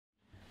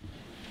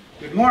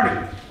Good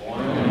morning.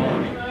 Good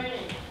morning.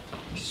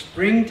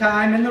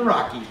 Springtime in the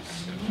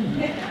Rockies.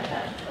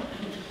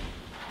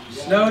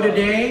 Snow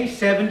today,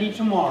 70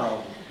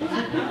 tomorrow.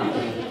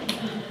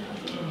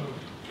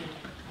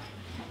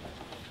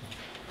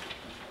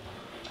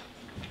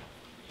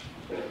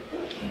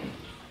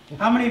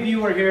 How many of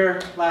you were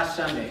here last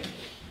Sunday?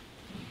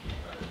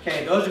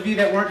 Okay, those of you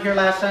that weren't here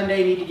last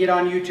Sunday need to get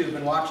on YouTube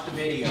and watch the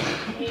video.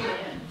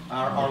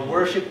 Our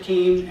worship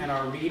team and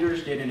our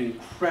readers did an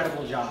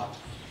incredible job.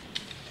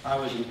 I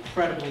was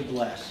incredibly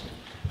blessed.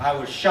 I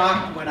was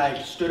shocked when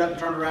I stood up and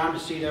turned around to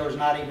see there was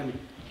not even,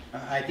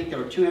 I think there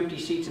were 2 empty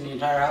seats in the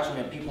entire house, and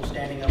we had people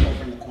standing up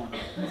over in the corner.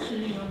 I'm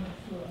sitting on the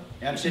floor.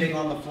 I'm sitting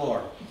on the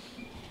floor.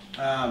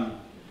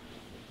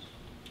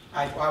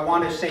 I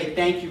want to say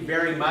thank you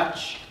very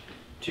much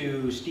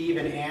to Steve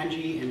and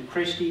Angie and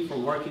Christy for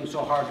working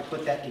so hard to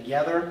put that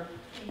together,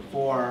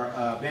 for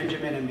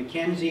Benjamin and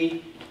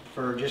Mackenzie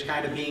for just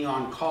kind of being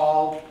on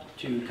call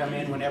to come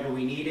in whenever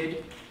we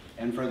needed,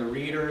 and for the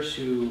readers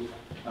who,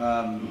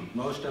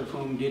 most of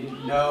whom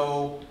didn't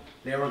know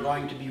they were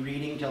going to be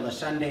reading till the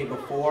Sunday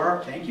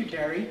before. Thank you,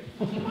 Terry.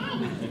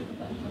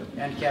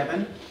 And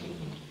Kevin.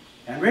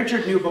 And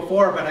Richard knew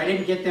before, but I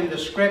didn't get them the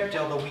script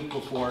till the week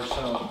before,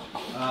 so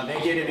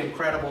they did an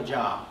incredible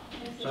job.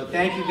 So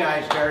thank you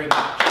guys very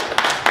much.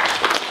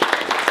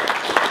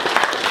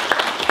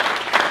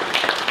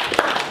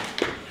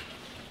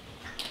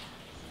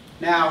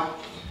 Now,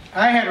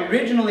 I had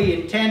originally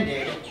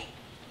intended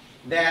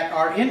that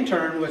our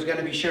intern was going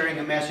to be sharing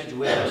a message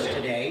with us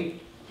today.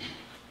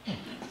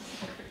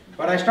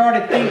 But I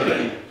started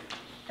thinking,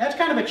 that's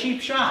kind of a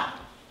cheap shot.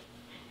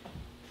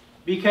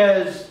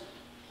 Because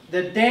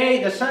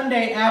the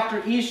Sunday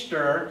after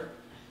Easter,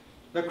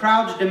 the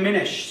crowds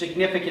diminish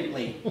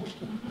significantly.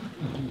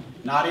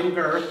 Not in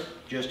girth,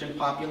 just in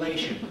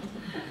population.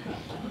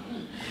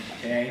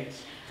 Okay?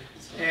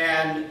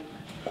 And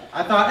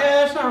I thought,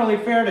 that's not really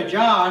fair to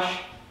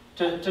Josh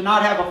to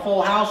not have a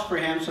full house for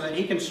him so that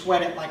he can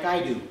sweat it like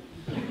I do.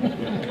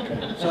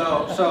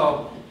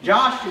 So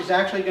Josh is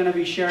actually going to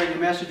be sharing a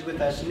message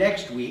with us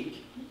next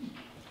week,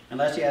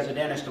 unless he has a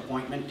dentist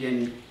appointment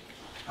in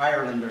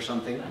Ireland or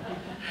something.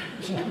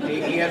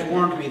 He has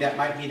warned me that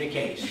might be the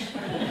case.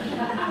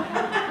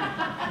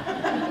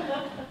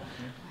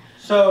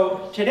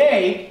 So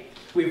today,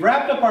 we've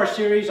wrapped up our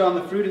series on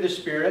the fruit of the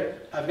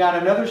Spirit. I've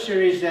got another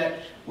series that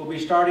will be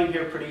starting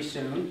here pretty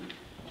soon.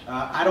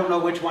 I don't know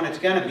which one it's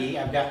going to be.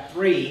 I've got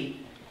 3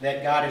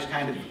 that God has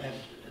kind of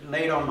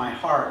laid on my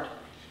heart.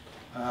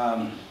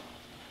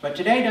 But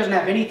today doesn't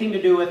have anything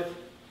to do with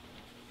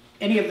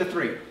any of the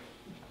 3.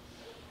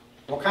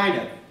 Well,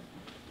 kind of.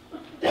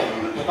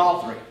 With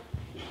all 3.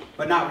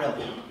 But not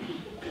really.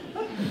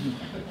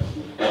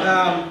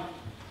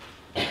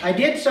 I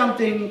did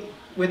something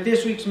with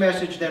this week's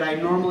message that I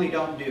normally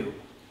don't do.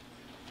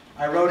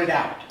 I wrote it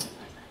out.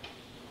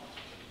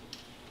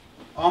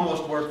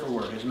 Almost word for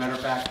word. As a matter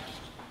of fact,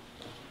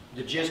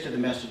 the gist of the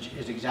message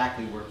is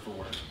exactly word for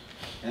word.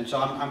 And so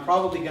I'm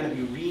probably going to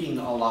be reading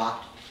a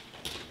lot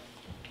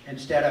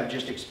instead of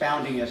just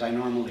expounding as I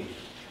normally do.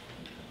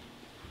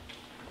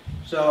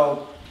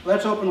 So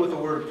let's open with a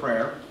word of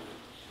prayer.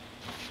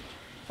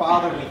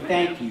 Father, we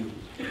thank you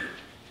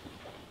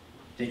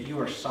that you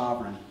are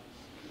sovereign.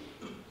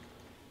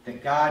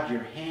 That God,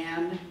 your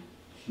hand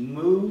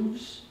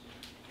moves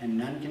and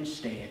none can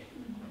stay it.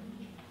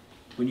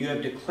 When you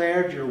have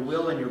declared your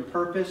will and your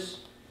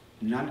purpose,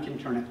 none can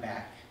turn it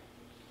back.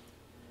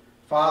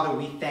 Father,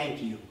 we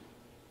thank you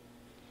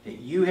that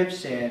you have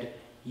said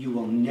you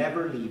will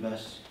never leave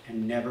us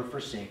and never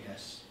forsake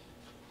us.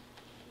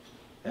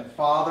 That,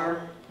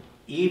 Father,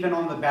 even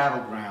on the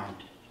battleground,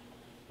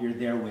 you're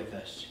there with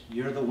us.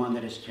 You're the one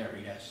that has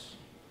carried us.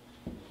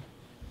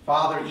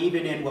 Father,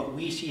 even in what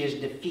we see as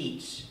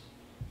defeats,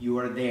 you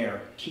are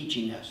there,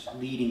 teaching us,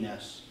 leading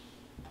us.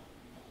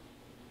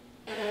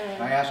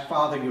 I ask,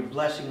 Father, your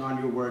blessing on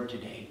your word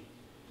today.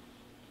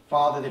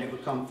 Father, that it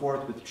would come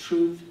forth with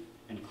truth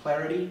and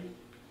clarity.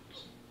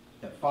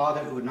 That,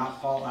 Father, it would not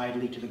fall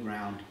idly to the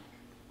ground.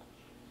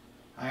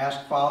 I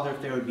ask, Father,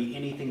 if there would be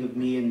anything of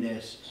me in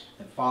this,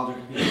 that, Father, it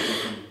would be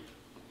spoken.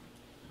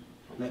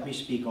 Let me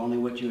speak only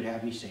what you would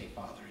have me say,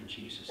 Father, in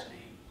Jesus'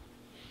 name.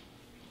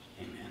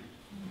 Amen.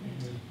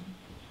 Amen.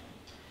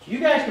 You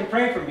guys can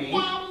pray for me,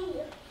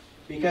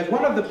 because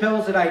one of the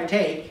pills that I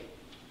take,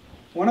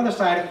 one of the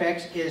side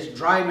effects is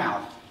dry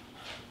mouth.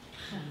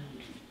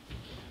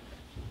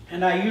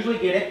 And I usually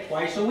get it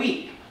twice a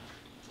week.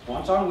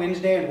 Once on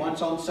Wednesday and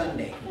once on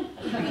Sunday.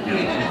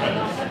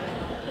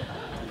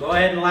 Go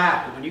ahead and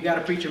laugh. When you got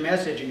to preach a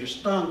message and your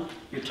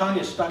tongue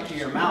is stuck to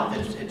your mouth,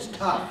 it's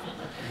tough.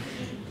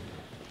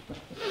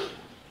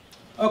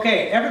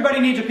 Okay, everybody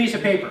needs a piece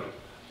of paper.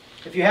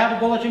 If you have a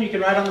bulletin, you can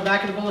write on the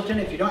back of the bulletin.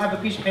 If you don't have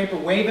a piece of paper,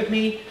 wave at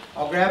me.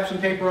 I'll grab some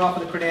paper off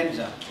of the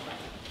credenza.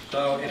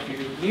 So if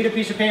you need a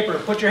piece of paper,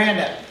 put your hand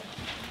up.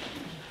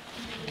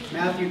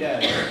 Matthew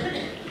does.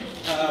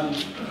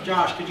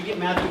 Josh, could you get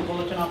Matthew a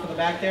bulletin off of the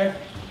back there?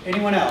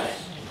 Anyone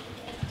else?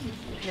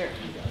 Here.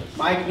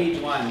 Mike needs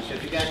one, so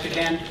if you guys could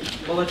hand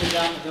bulletins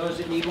out to those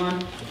that need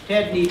one.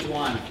 Ted needs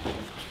one.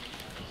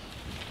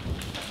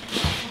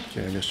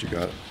 Okay, I guess you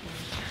got it.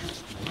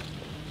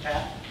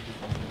 Pat?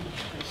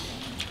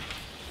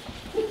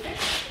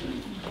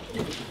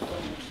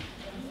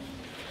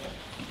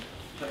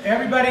 So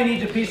everybody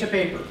needs a piece of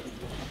paper.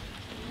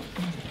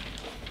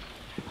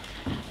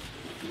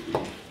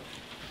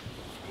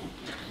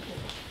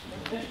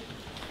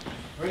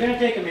 We're going to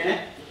take a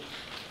minute.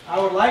 I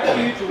would like for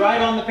you to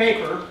write on the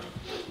paper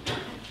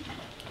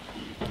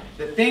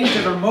the things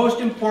that are most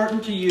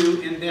important to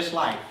you in this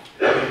life.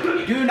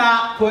 Do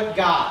not put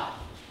God.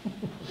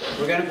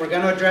 We're going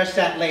to address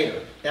that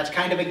later. That's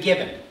kind of a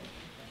given.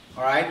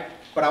 All right?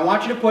 But I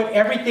want you to put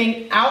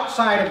everything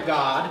outside of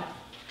God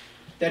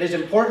that is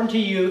important to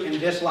you in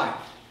this life.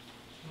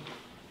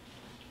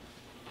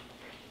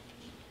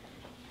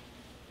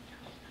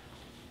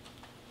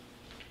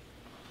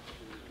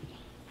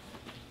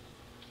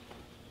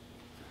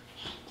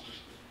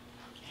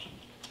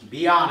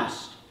 Be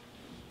honest.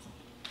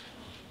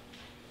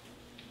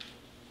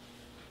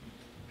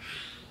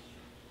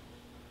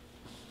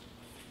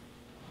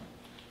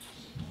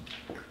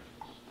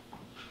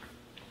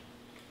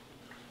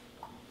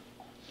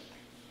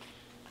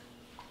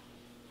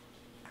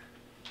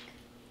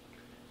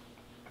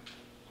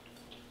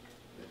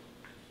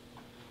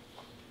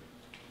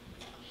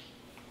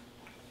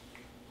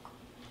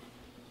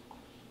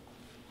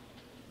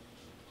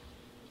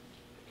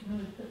 Can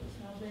we put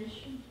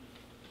salvation?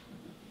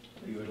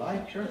 If you would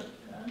like, sure.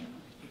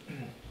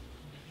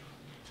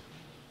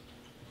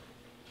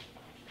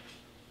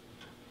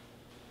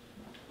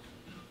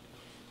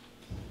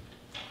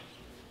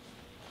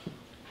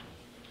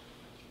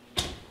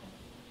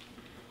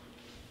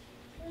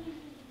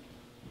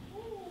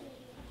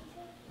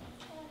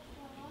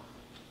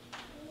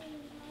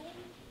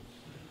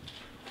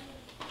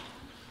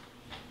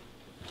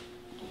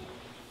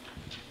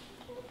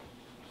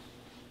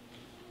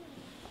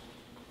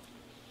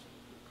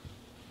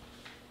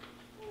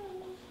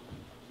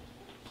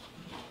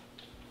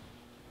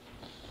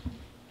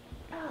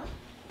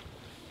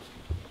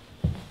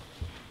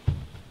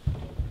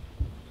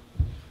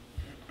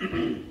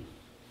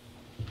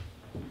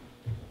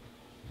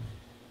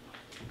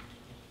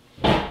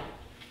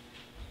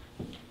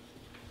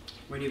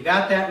 When you've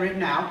got that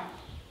written out,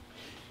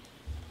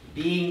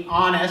 being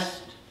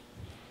honest,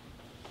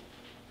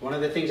 one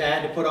of the things I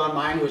had to put on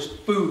mine was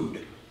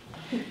food.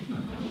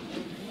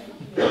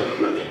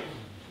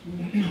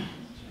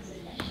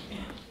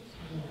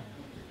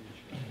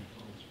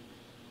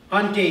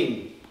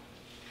 Hunting.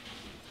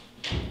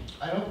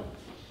 I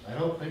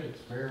don't think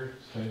it's fair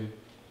to say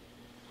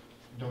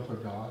don't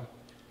put God.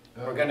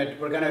 We're gonna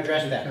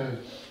address that.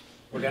 Because-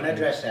 We're gonna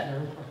address that.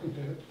 Never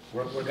mind.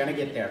 We're gonna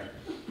get there.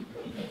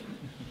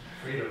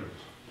 Freedom.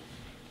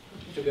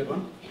 It's a good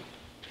one.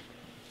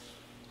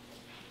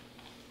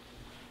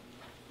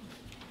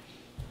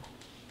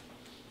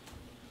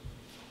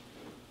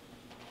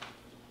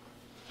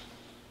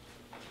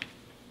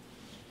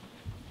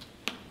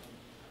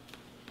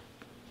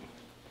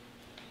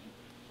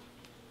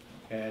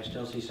 Okay, I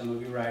still see some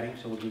of you writing,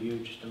 so we'll give you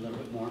just a little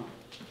bit more.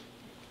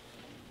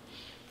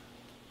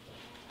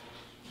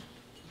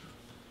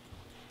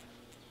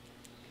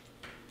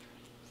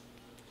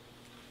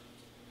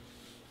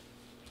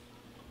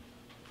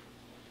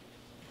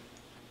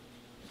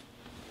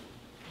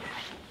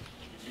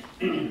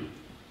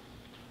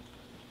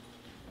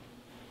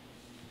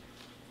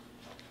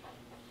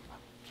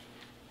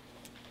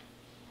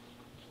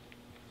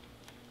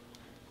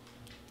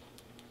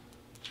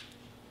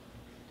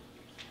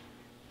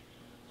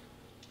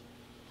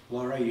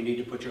 Laura, you need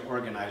to put your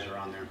organizer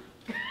on there.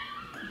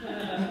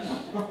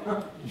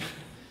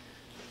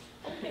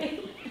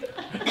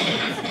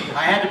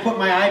 I had to put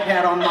my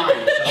iPad on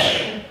mine, so.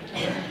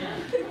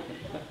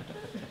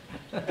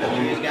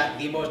 He's got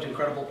the most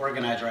incredible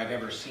organizer I've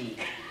ever seen.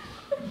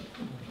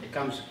 It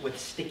comes with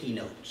sticky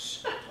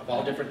notes of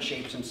all different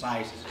shapes and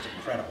sizes. It's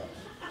incredible.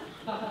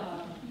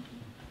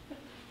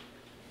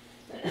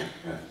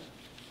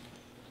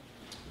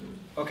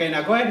 Okay,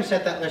 now go ahead and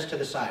set that list to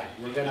the side.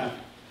 We're going to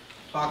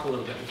talk a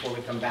little bit before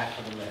we come back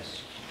to the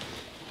list.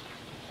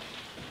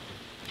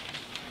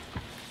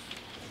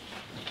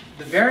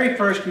 The very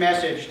first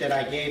message that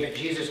I gave at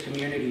Jesus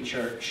Community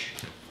Church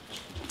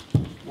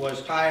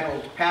was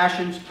titled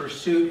Passions,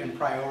 Pursuit, and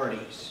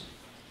Priorities.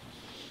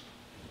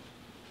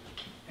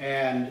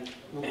 And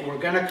we're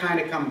going to kind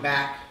of come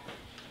back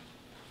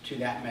to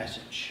that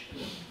message.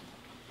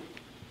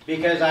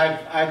 Because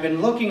I've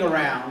been looking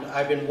around,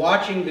 I've been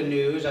watching the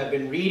news, I've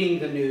been reading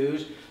the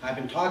news, I've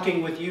been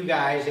talking with you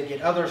guys that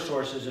get other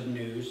sources of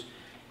news,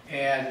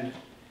 and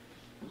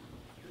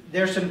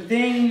there's some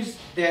things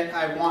that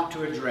I want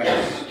to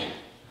address.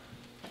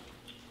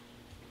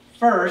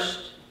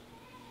 First,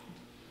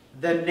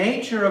 the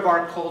nature of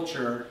our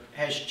culture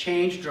has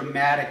changed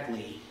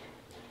dramatically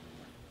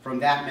from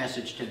that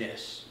message to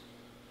this.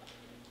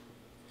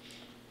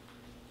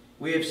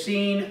 We have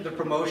seen the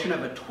promotion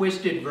of a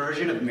twisted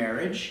version of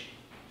marriage,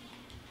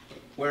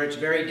 where its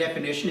very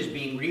definition is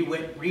being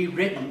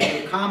rewritten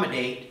to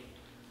accommodate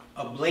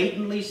a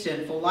blatantly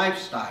sinful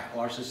lifestyle.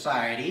 Our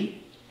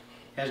society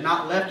has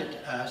not left it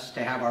to us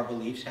to have our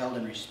beliefs held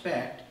in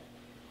respect,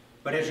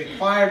 but has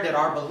required that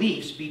our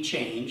beliefs be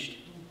changed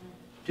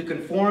to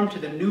conform to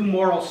the new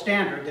moral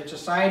standard that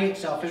society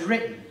itself has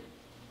written.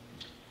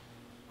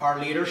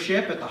 Our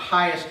leadership at the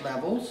highest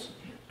levels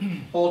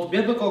holds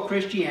biblical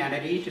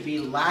Christianity to be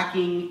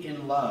lacking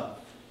in love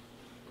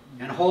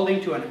and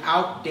holding to an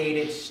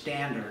outdated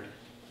standard.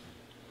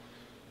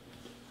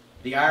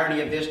 The irony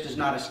of this does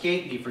not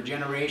escape me. For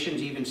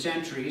generations, even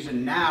centuries,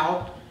 and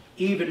now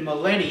even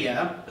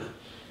millennia,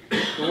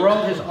 the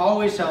world has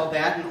always held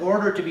that in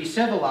order to be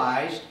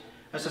civilized,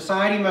 a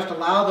society must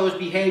allow those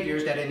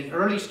behaviors that in the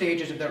early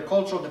stages of their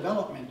cultural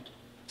development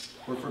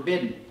were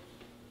forbidden.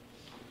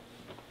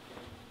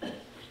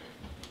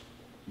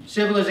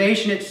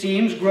 Civilization, it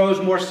seems, grows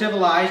more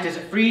civilized as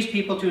it frees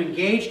people to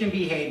engage in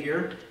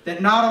behavior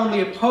that not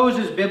only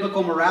opposes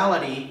biblical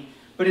morality,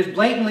 but is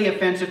blatantly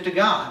offensive to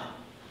God,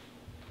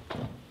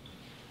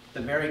 the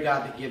very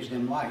God that gives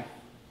them life.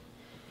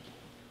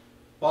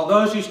 While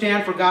those who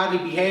stand for godly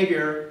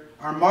behavior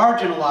are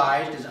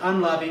marginalized as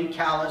unloving,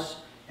 callous,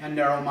 and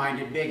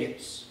narrow-minded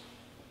bigots.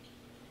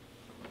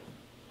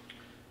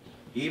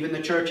 Even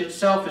the church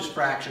itself is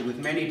fractured, with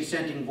many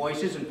dissenting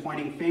voices and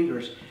pointing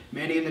fingers.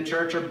 Many in the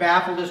church are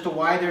baffled as to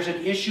why there's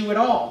an issue at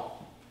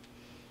all.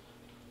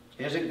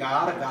 Isn't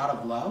God a God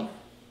of love?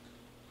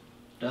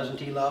 Doesn't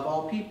He love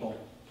all people?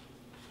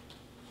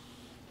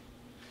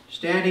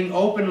 Standing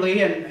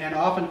openly and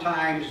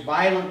oftentimes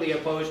violently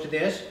opposed to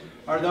this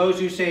are those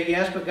who say,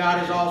 yes, but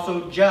God is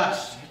also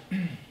just.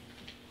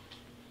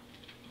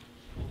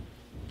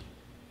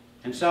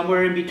 And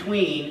somewhere in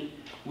between,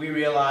 we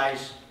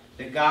realize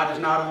that God is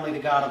not only the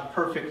God of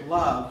perfect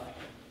love,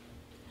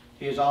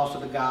 He is also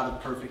the God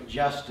of perfect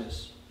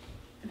justice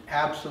and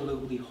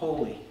absolutely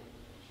holy.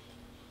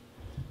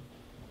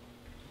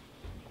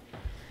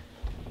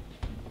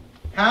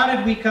 How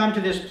did we come to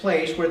this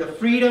place where the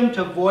freedom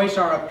to voice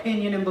our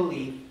opinion and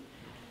belief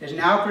is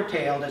now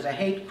curtailed as a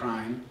hate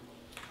crime,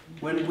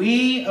 when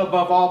we,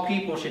 above all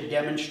people, should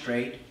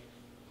demonstrate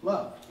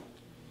love?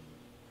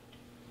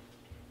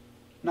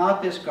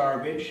 Not this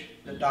garbage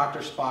that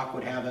Dr. Spock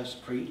would have us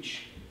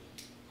preach,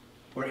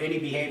 where any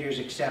behavior is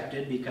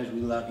accepted because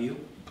we love you.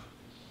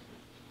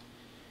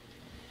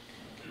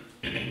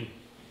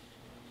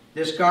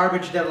 This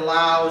garbage that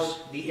allows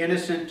the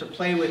innocent to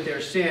play with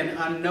their sin,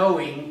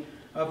 unknowing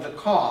of the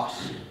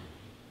cost.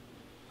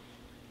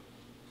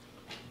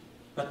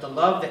 But the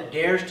love that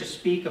dares to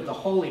speak of the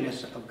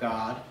holiness of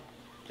God,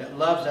 that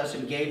loves us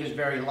and gave His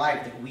very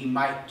life that we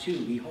might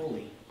too be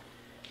holy.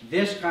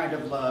 This kind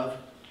of love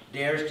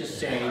dares to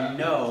say,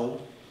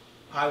 no,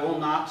 I will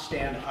not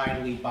stand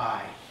idly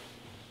by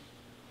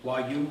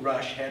while you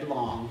rush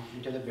headlong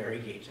into the very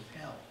gates of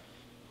hell.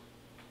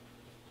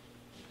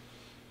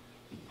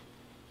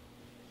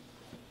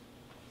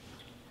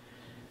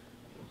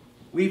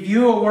 We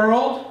view a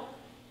world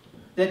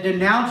that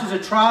denounces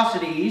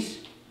atrocities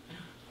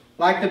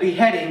like the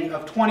beheading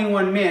of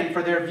 21 men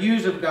for their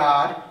views of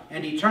God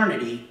and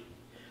eternity,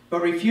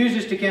 but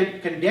refuses to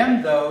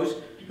condemn those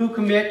who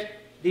commit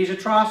these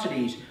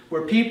atrocities,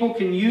 where people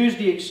can use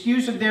the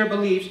excuse of their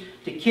beliefs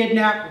to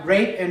kidnap,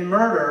 rape, and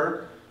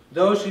murder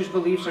those whose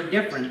beliefs are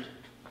different.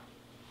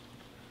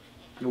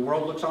 The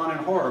world looks on in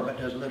horror but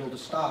does little to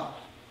stop.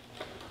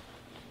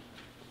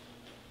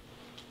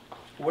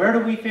 Where do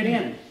we fit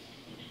in?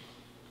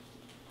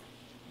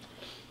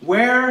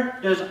 Where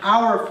does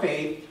our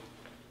faith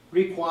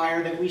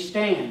require that we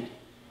stand?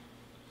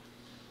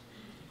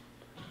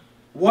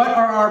 What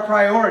are our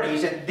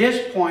priorities at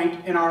this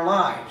point in our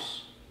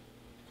lives?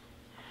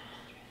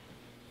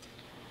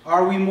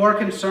 Are we more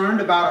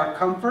concerned about our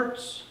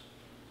comforts,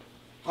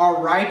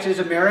 our rights as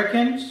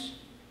Americans,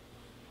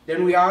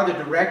 than we are the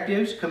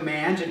directives,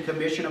 commands, and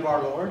commission of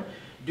our Lord?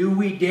 Do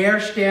we dare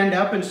stand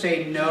up and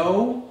say,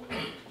 no,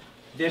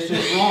 this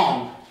is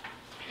wrong?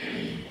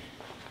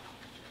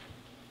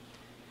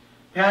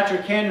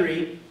 Patrick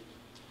Henry,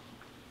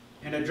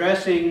 in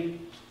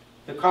addressing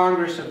the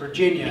Congress of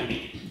Virginia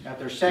at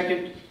their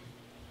second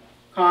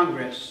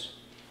Congress,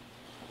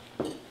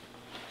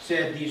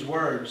 said these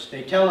words.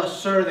 They tell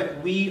us, sir,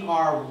 that we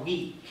are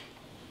weak,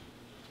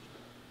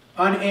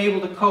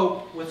 unable to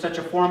cope with such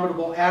a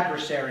formidable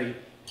adversary.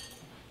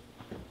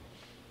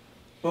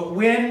 But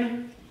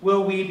when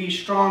will we be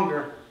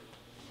stronger?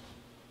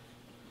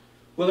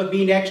 Will it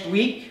be next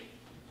week?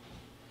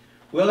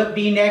 Will it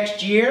be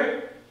next year?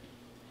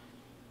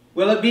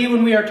 Will it be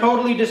when we are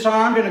totally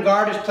disarmed and a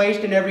guard is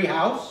placed in every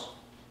house?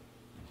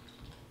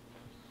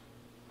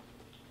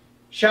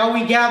 Shall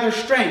we gather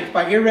strength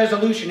by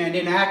irresolution and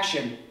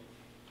inaction?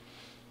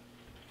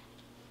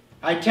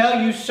 I tell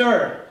you,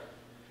 sir,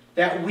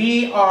 that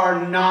we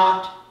are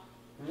not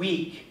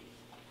weak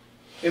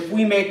if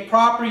we make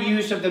proper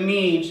use of the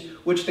means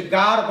which the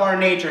God of our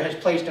nature has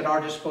placed at our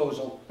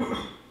disposal.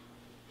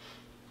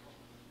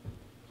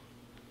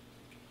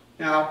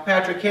 Now,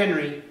 Patrick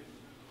Henry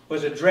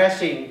was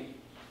addressing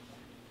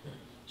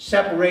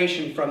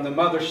separation from the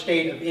mother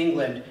state of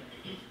England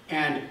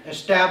and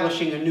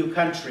establishing a new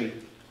country.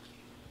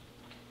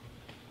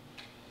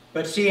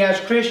 But see, as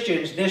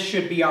Christians, this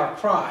should be our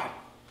cry.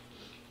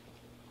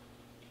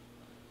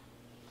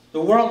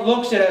 The world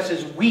looks at us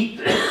as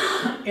weak,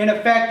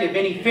 ineffective,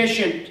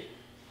 inefficient,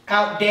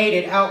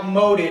 outdated,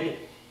 outmoded.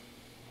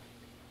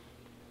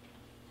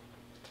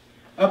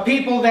 A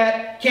people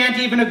that can't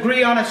even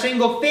agree on a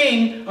single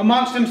thing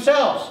amongst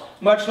themselves,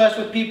 much less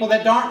with people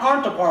that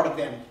aren't a part of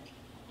them.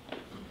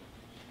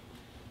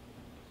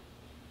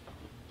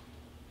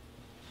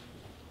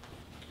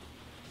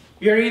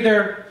 You're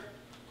either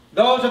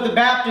those of the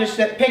Baptists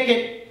that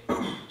picket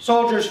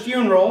soldiers'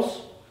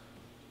 funerals,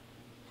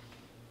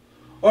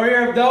 or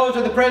you're those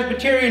of the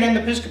Presbyterian and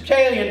the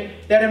Episcopalian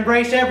that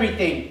embrace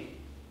everything.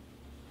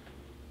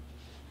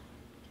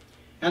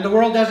 And the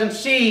world doesn't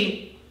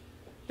see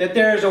that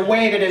there is a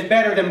way that is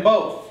better than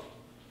both.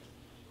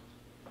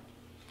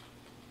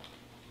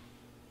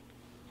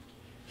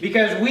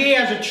 Because we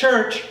as a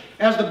church,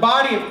 as the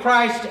body of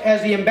Christ,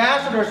 as the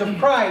ambassadors of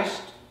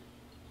Christ,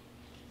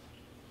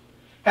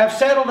 have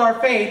settled our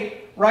faith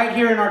right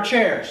here in our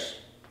chairs.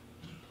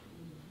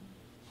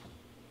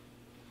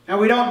 And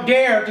we don't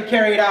dare to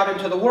carry it out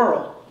into the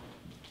world.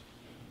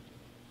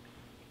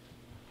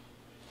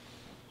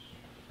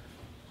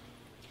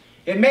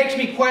 It makes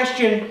me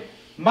question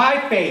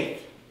my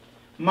faith,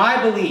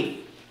 my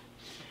belief.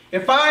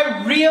 If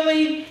I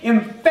really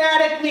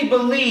emphatically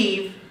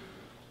believe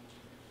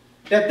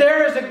that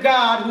there is a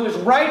God who is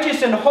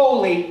righteous and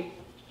holy,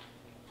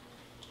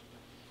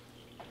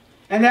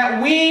 and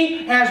that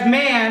we as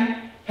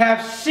man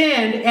have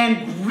sinned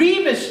and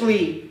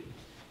grievously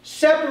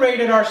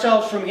separated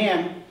ourselves from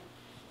Him,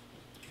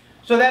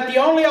 so that the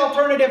only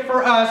alternative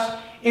for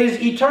us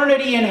is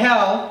eternity in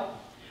hell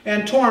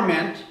and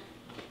torment.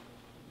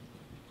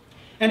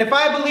 And if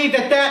I believe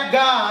that that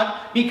God,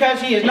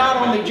 because He is not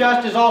only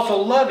just, is also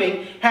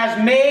loving,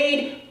 has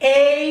made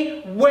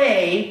a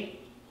way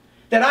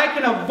that I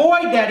can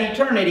avoid that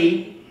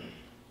eternity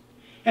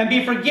and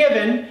be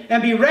forgiven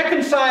and be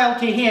reconciled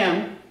to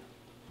Him,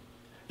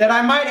 that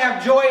I might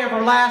have joy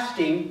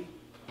everlasting,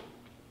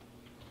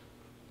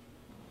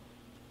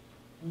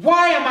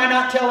 why am I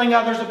not telling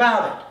others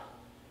about it?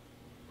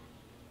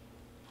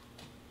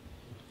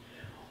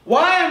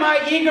 Why am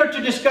I eager to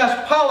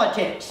discuss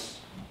politics,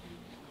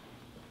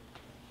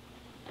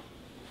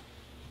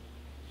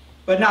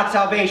 but not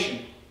salvation?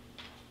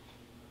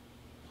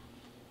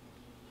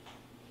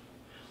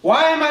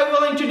 Why am I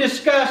willing to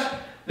discuss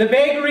the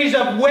vagaries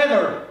of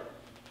weather,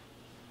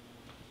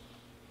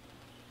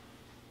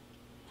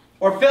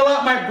 or fill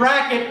out my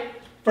bracket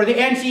for the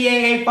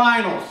NCAA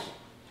finals?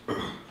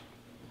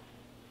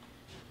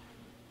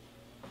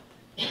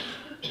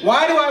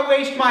 Why do I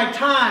waste my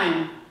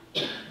time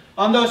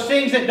on those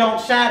things that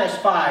don't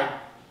satisfy?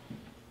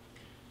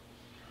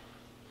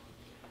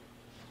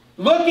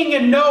 Looking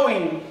and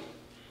knowing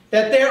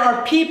that there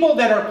are people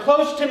that are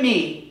close to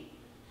me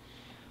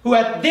who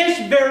at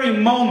this very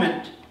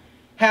moment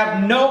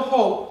have no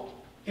hope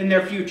in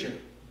their future.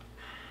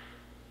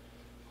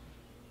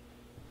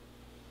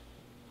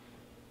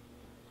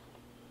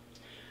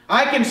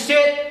 I can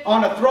sit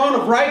on a throne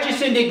of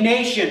righteous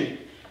indignation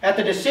at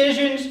the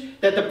decisions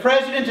that the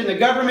President and the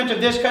government of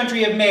this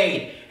country have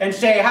made and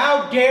say,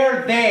 how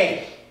dare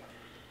they?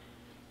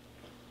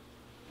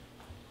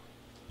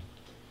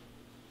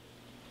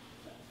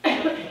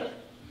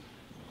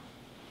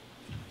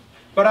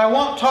 But I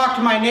won't talk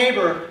to my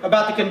neighbor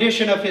about the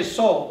condition of his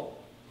soul.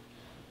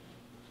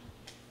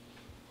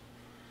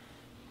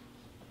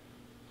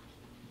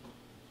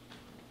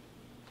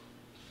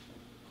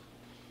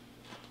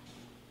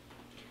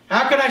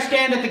 How can I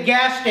stand at the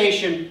gas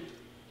station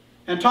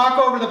and talk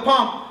over the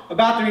pump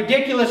about the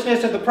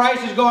ridiculousness of the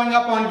prices going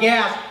up on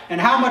gas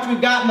and how much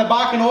we've got in the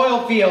Bakken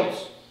oil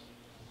fields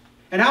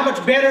and how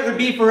much better it would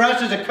be for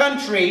us as a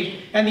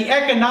country and the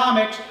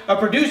economics of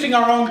producing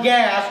our own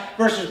gas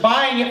versus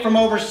buying it from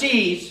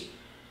overseas,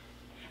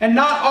 and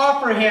not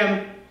offer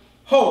him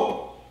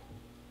hope?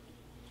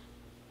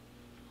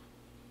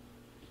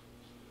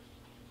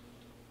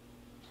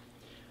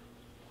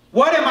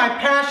 What am I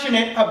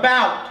passionate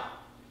about?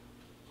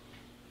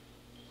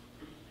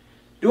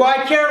 Do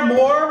I care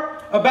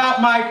more about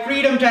my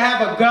freedom to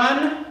have a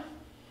gun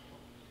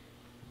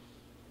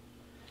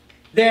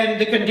than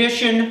the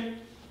condition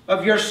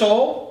of your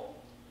soul?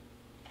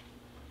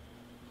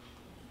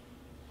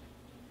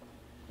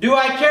 Do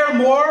I care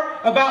more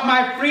about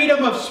my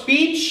freedom of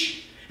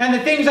speech and the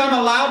things I'm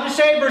allowed to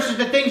say versus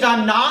the things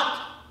I'm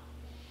not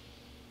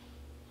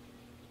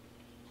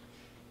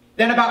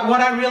than about what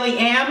I really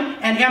am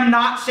and am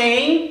not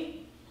saying?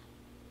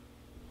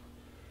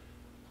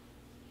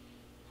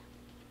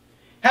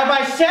 Have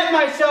I set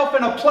myself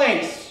in a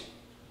place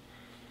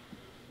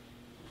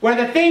where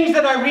the things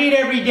that I read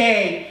every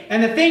day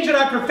and the things that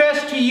I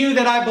profess to you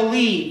that I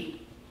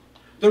believe,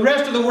 the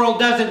rest of the world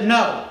doesn't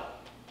know?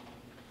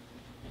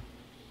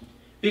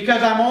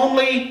 Because I'm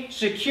only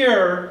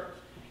secure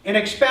in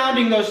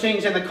expounding those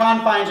things in the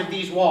confines of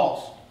these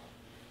walls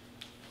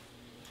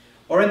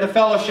or in the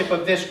fellowship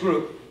of this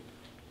group.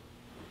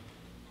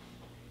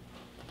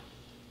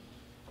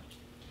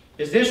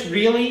 Is this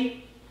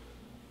really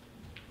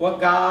what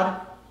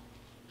God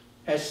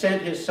has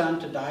sent His Son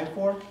to die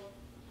for?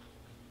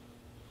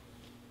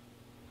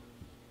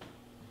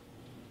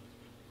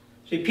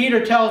 See,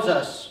 Peter tells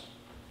us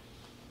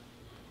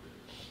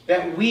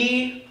that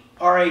we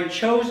are a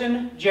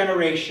chosen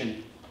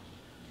generation,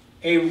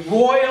 a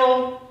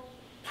royal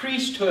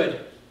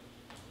priesthood,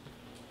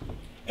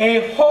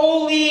 a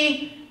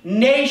holy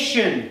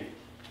nation,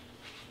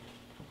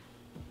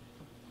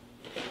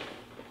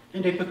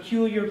 and a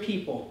peculiar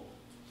people.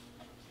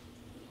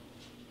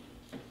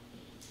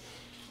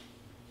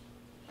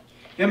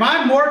 Am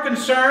I more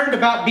concerned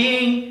about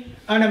being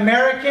an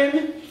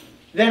American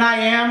than I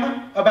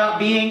am about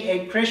being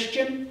a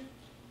Christian?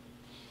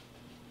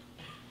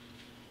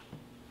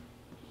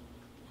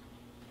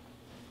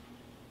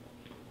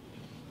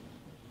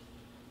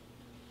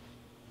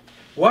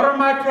 What are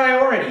my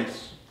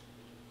priorities?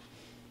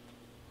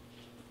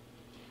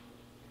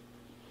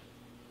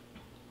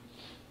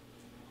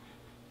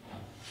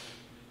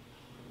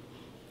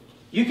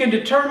 You can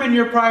determine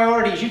your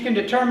priorities, you can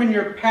determine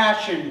your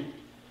passion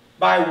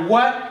by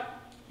what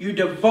you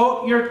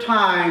devote your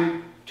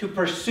time to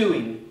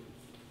pursuing.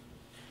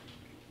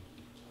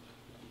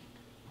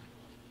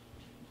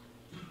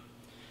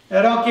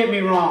 Now, don't get me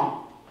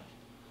wrong.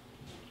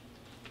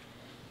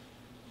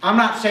 I'm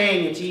not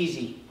saying it's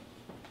easy.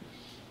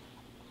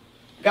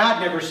 God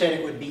never said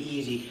it would be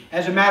easy.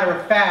 As a matter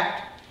of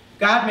fact,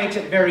 God makes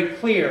it very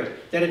clear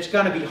that it's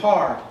going to be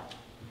hard.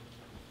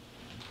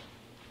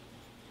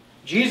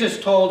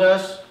 Jesus told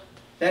us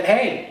that,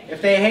 hey,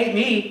 if they hate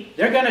me,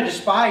 they're going to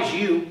despise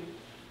you.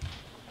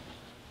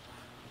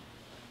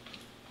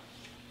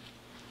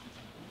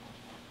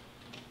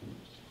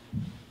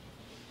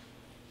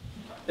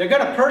 They're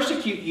going to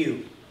persecute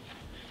you.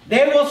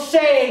 They will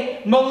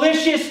say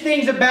malicious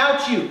things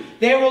about you.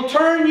 They will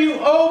turn you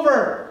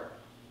over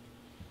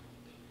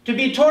to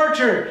be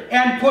tortured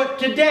and put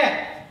to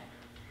death.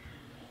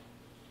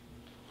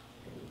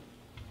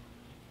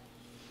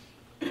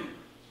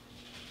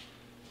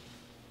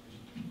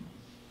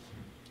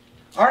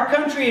 Our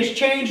country has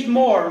changed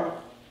more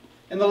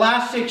in the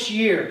last 6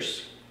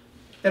 years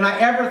than I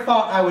ever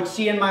thought I would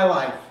see in my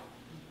life.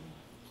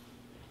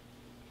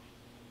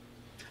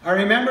 I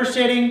remember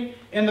sitting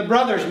in the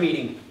brothers'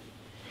 meeting,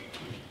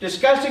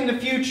 discussing the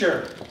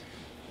future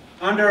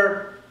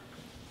under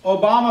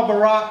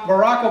Barack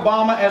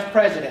Obama as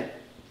president.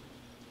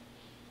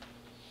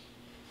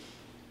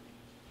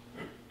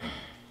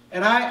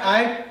 And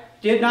I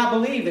did not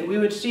believe that we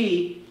would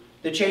see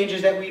the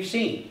changes that we've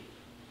seen.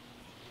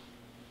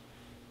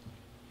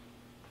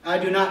 I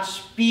do not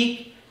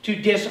speak to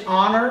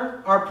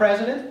dishonor our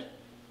president.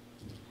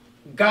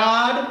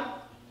 God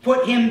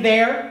put him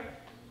there.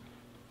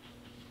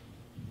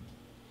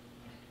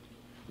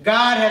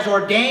 God has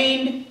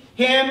ordained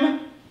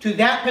him to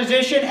that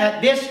position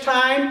at this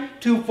time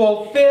to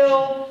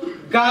fulfill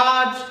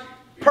God's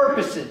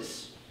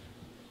purposes.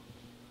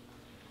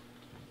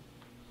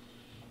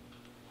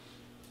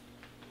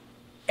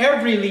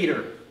 Every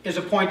leader is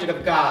appointed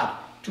of God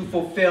to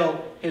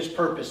fulfill His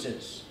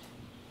purposes.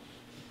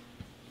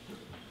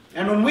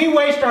 And when we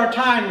waste our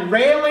time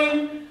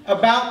railing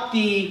about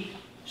the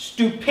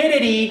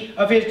stupidity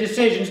of His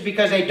decisions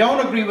because they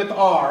don't agree with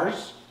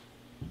ours,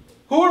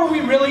 who are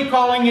we really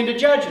calling into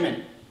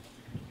judgment?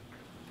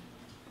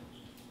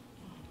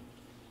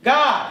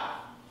 God.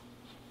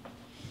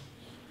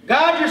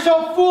 God, you're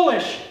so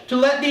foolish to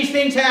let these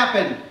things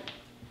happen.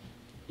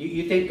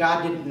 You think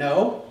God didn't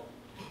know?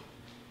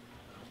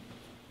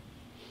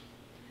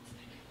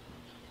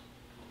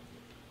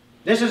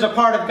 This is a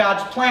part of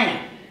God's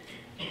plan.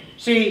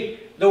 See,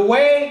 the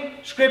way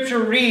Scripture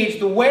reads,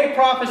 the way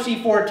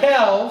prophecy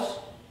foretells,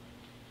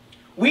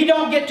 we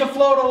don't get to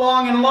float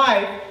along in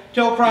life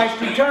till Christ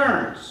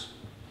returns.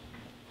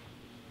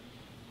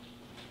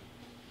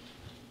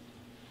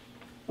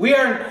 We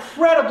are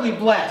incredibly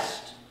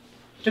blessed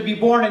to be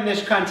born in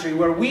this country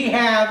where we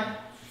have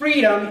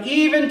freedom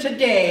even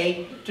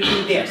today to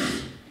do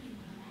this.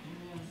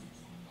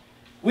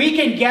 We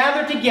can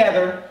gather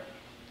together.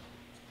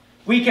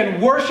 We can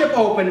worship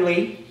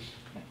openly.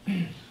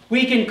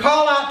 We can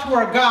call out to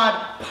our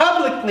God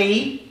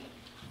publicly.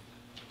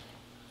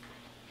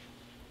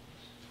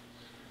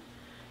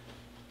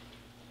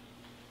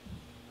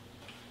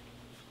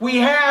 We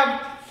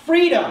have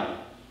freedom,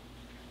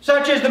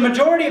 such as the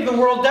majority of the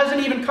world doesn't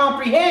even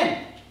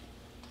comprehend.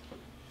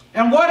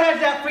 And what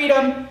has that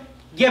freedom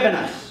given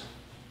us?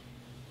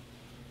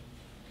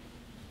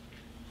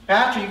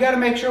 Pastor, you got to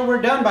make sure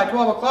we're done by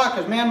 12 o'clock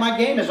because, man, my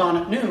game is on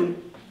at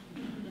noon.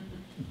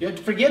 You'll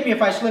forgive me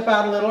if I slip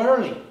out a little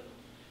early.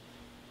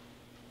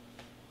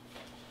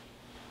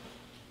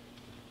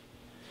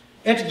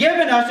 It's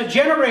given us a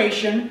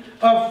generation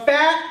of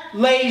fat,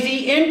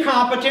 lazy,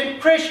 incompetent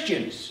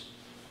Christians.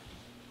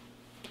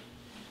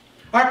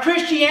 Our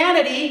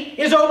Christianity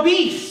is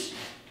obese.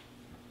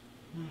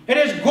 It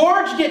has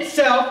gorged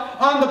itself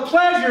on the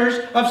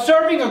pleasures of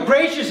serving a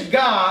gracious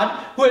God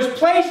who has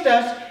placed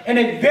us in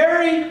a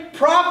very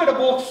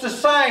profitable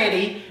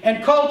society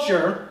and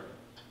culture.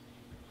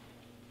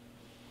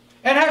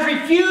 and has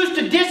refused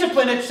to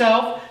discipline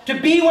itself to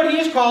be what He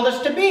has called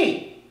us to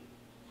be.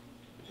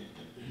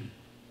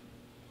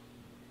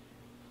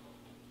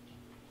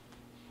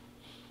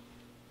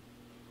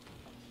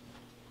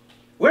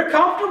 We're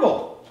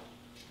comfortable.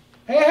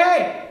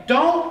 Hey,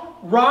 don't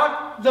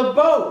rock the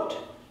boat.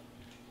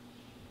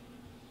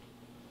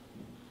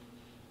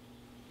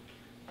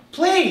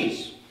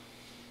 Please,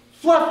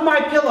 fluff my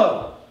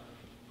pillow.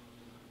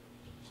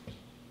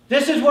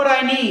 This is what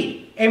I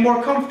need, a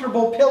more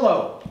comfortable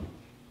pillow.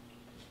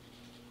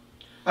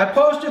 I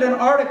posted an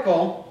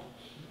article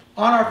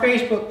on our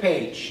Facebook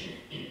page.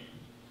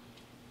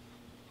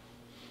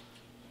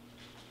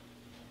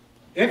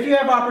 If you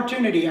have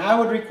opportunity, I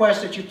would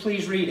request that you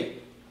please read it.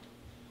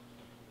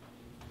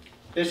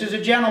 This is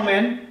a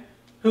gentleman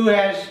who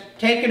has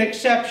taken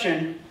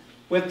exception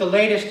with the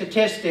latest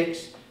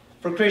statistics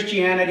for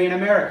Christianity in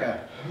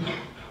America.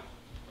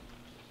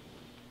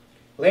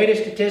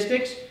 Latest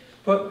statistics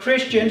put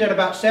Christians at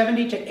about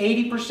 70 to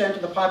 80%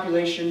 of the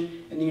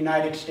population in the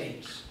United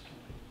States.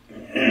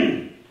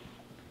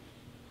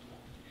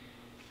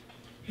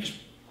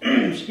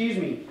 Excuse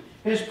me.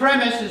 His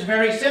premise is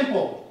very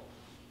simple.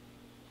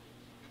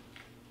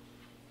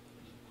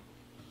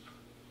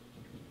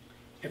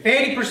 If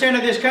 80%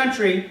 of this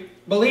country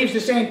believes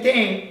the same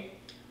thing,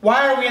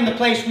 why are we in the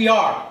place we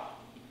are?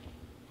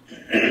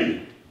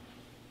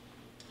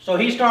 So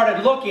he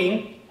started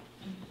looking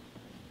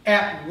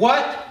at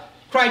what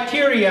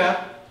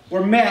criteria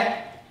were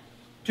met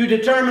to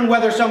determine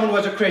whether someone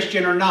was a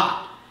Christian or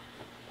not.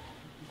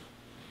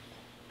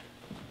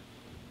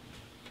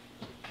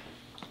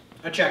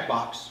 A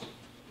checkbox.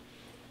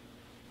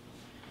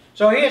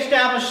 So he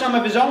established some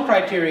of his own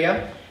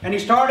criteria, and he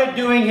started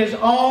doing his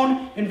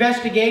own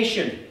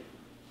investigation.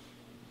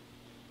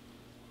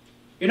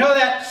 You know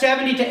that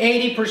 70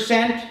 to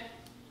 80%?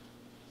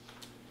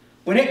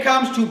 When it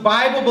comes to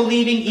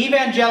Bible-believing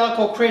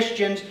evangelical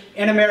Christians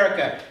in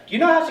America, do you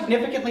know how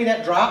significantly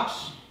that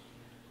drops?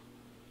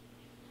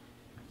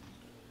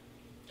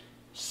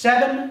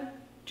 7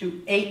 to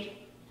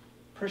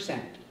 8%.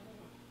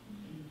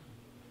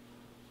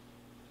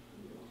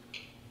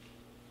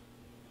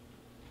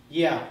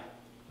 Yeah.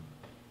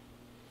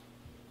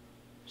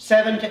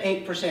 7 to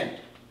 8%.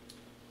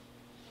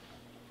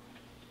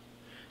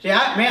 See,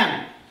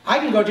 I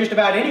can go just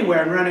about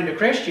anywhere and run into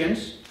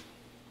Christians.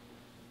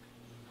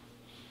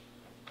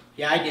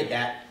 Yeah, I did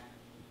that.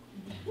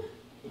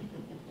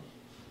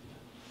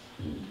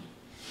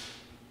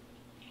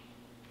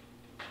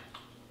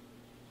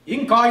 You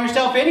can call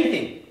yourself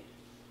anything.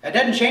 That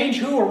doesn't change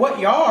who or what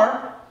you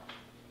are.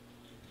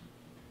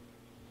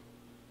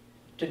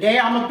 Today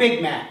I'm a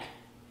Big Mac.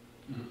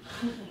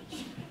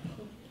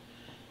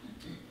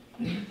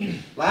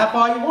 Laugh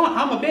all you want.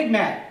 I'm a Big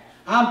Mac.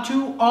 I'm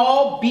 2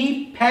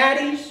 all-beef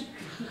patties,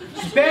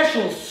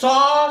 special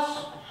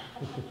sauce,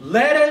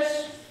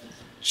 lettuce,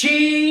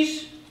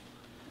 cheese,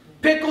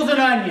 pickles and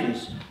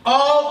onions,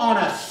 all on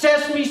a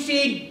sesame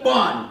seed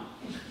bun.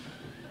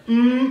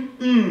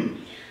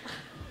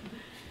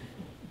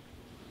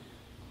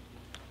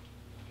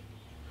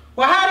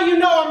 Well, how do you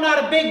know I'm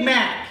not a Big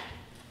Mac?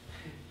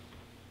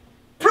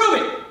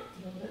 Prove it.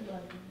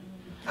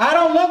 I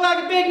don't look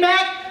like a Big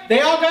Mac.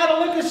 They all got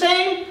to look the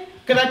same.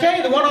 Because I tell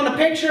you, the one on the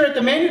picture at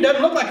the menu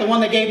doesn't look like the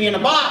one they gave me in the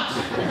box.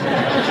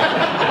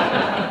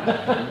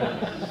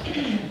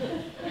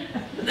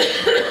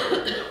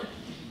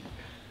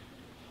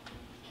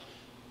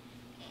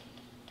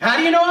 How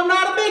do you know I'm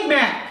not a Big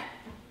Mac?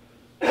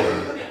 Way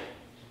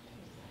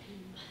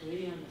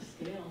on the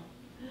scale.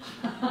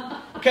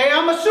 Okay,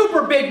 I'm a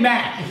Super Big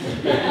Mac.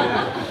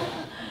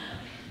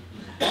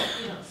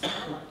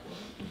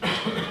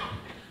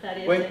 That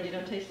is, Wait. and you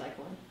don't taste like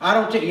one. I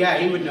don't think, yeah,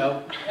 he would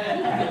know.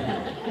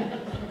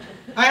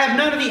 I have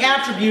none of the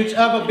attributes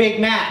of a Big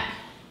Mac.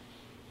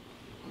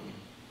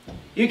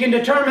 You can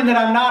determine that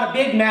I'm not a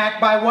Big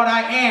Mac by what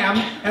I am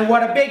and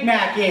what a Big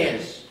Mac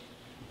is.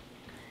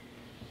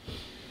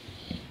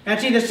 And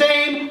see, the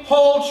same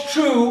holds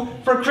true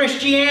for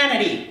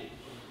Christianity.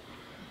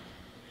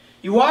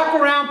 You walk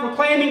around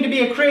proclaiming to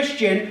be a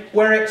Christian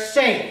where it's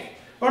safe,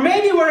 or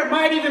maybe where it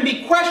might even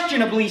be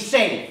questionably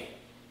safe.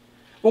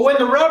 But when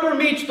the rubber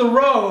meets the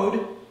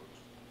road,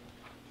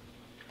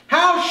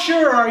 how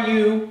sure are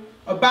you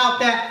about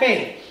that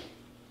faith?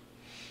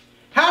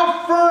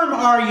 How firm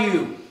are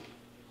you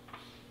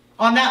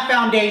on that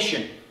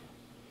foundation?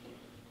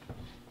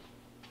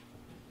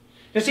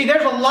 You see,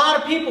 there's a lot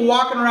of people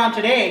walking around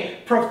today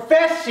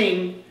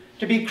professing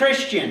to be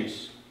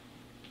Christians.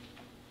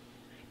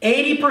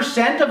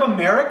 80% of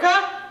America?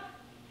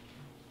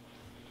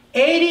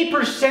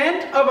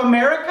 80% of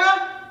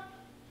America?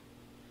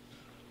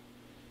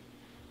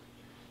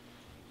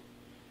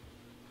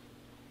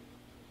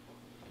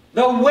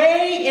 The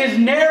way is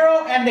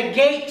narrow and the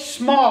gate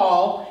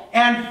small,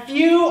 and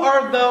few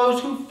are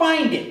those who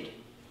find it.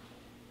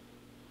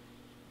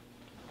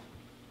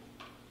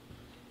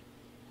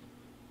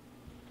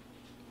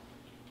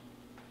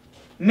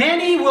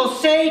 Many will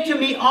say to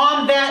me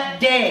on that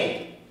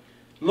day,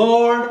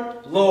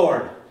 Lord,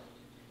 Lord,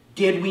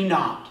 did we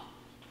not?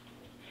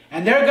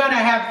 And they're going to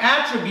have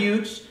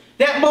attributes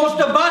that most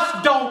of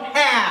us don't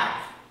have.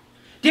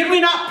 Did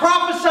we not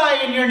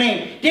prophesy in your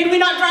name? Did we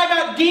not drive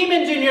out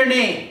demons in your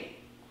name?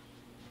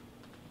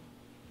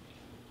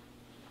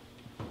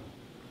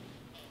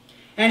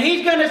 And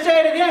he's going to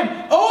say to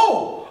them,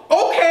 oh,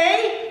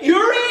 okay,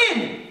 you're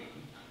in.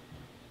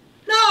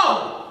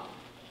 No.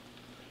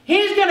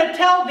 He's going to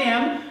tell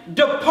them,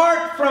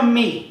 depart from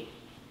me.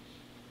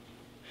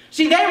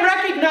 See, they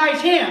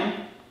recognize him.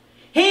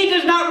 He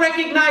does not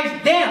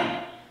recognize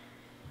them.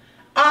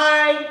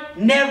 I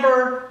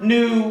never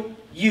knew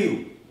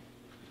you.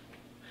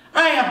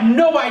 I have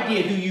no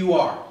idea who you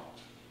are.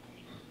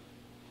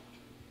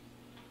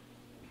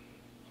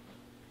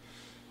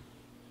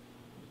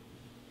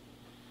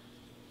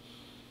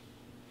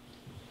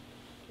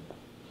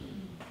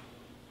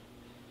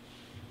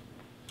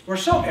 We're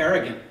so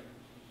arrogant.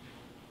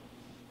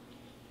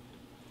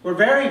 We're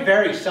very,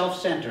 very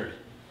self-centered.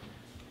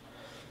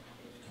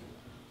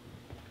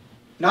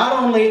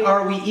 Not only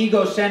are we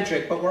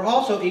egocentric, but we're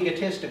also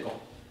egotistical.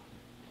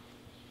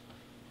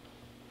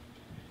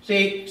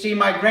 See,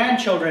 my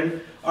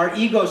grandchildren are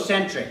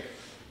egocentric,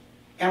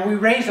 and we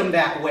raise them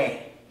that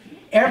way.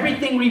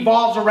 Everything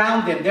revolves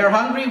around them. They're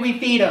hungry, we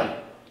feed them.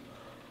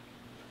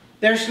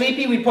 They're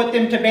sleepy, we put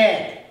them to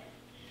bed.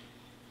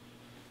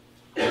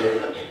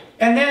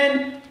 And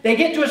then they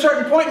get to a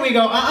certain point and we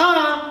go,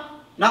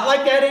 not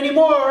like that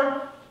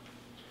anymore.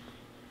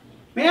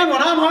 Man,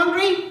 when I'm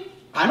hungry,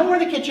 I know where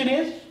the kitchen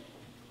is.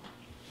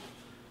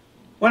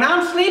 When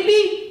I'm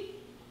sleepy,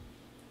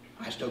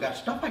 I still got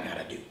stuff I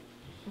gotta do.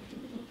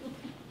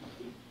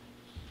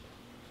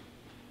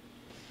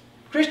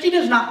 Christy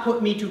does not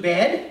put me to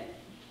bed.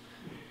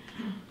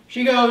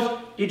 She goes,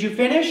 did you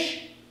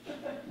finish?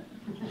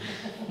 Oh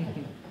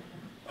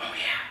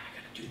yeah, I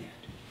gotta do that.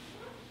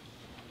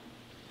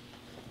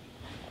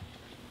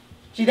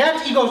 See,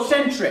 that's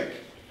egocentric.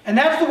 And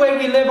that's the way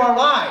we live our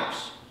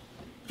lives.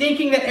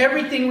 Thinking that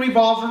everything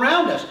revolves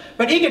around us.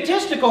 But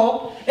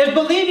egotistical is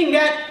believing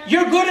that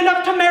you're good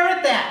enough to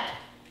merit that.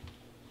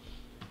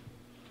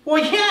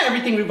 Well, yeah,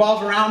 everything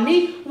revolves around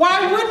me.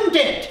 Why wouldn't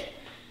it?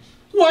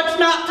 What's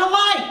not to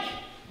like?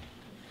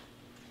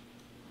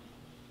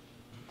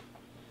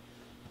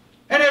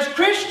 And as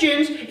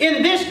Christians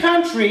in this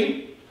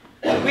country,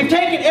 we've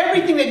taken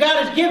everything that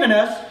God has given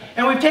us,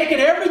 and we've taken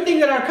everything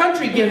that our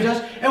country gives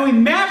us, and we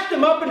mashed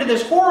them up into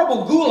this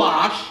horrible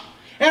goulash,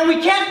 and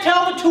we can't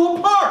tell the two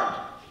apart.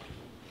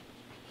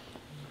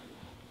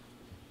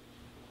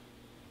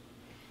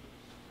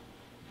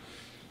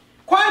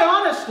 Quite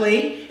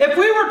honestly, if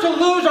we were to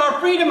lose our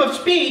freedom of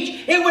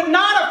speech, it would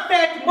not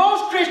affect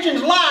most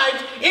Christians'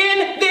 lives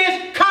in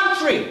this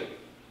country.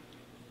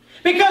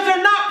 Because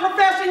they're not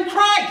professing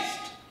Christ.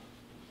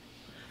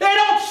 They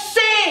don't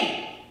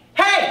say,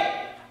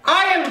 hey,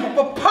 I am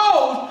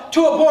opposed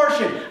to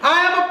abortion.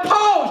 I am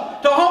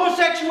opposed to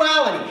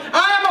homosexuality.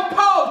 I am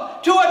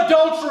opposed to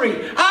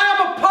adultery. I am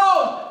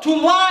opposed to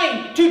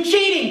lying, to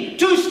cheating,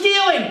 to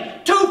stealing,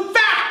 to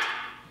fat.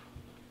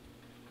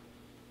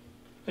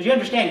 Because you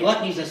understand,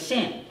 gluttony is a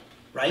sin,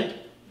 right?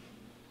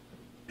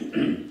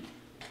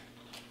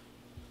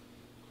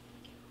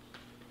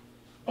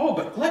 Oh,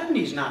 but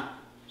gluttony is not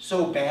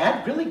so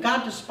bad. Really,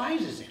 God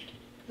despises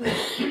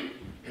it.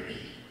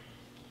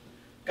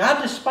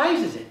 God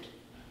despises it.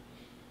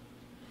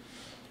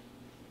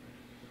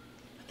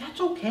 But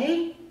that's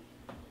okay.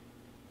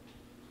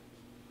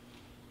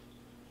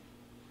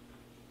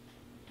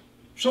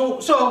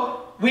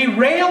 So we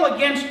rail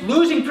against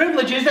losing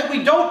privileges that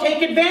we don't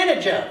take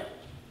advantage of.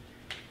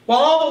 While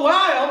all the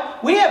while,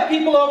 we have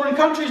people over in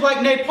countries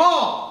like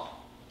Nepal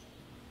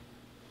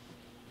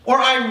or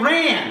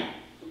Iran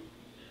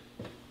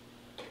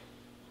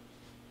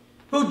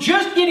who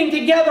just getting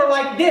together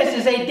like this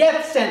is a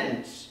death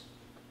sentence.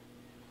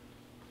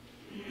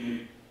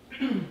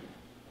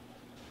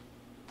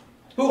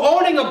 Who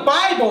owning a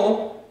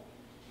Bible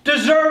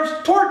deserves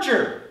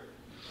torture.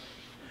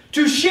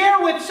 To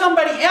share with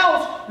somebody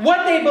else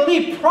what they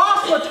believe,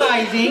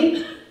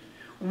 proselytizing,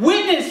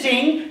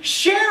 witnessing,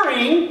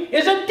 sharing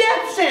is a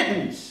death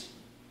sentence.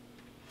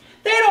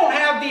 They don't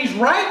have these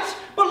rights,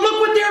 but look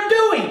what they're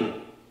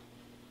doing.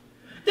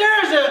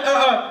 There is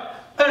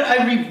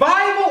a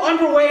revival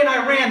underway in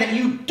Iran that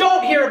you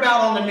don't hear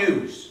about on the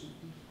news.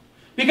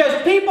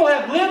 Because people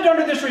have lived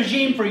under this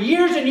regime for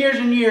years and years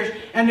and years,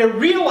 and they're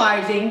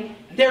realizing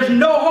there's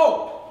no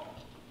hope.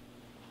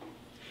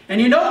 And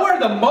you know where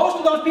the most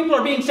of those people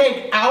are being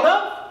saved out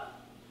of?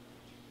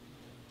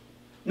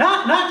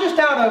 Not just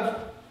out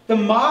of the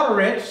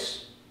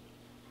moderates.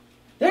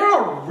 There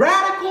are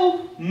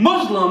radical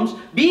Muslims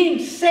being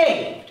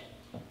saved.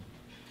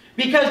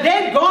 Because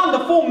they've gone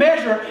the full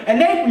measure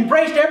and they've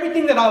embraced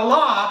everything that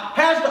Allah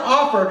has to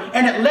offer,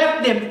 and it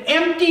left them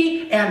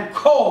empty and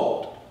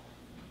cold.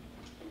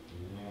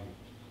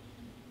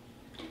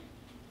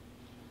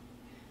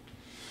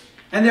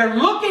 And they're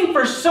looking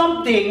for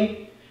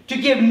something to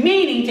give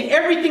meaning to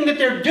everything that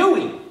they're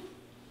doing.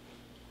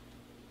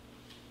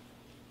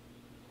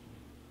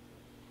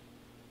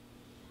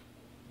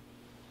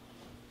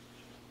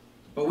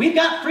 But we've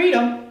got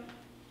freedom.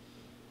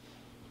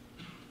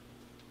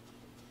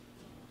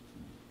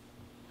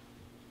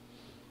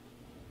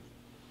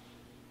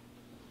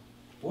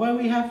 Boy,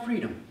 we have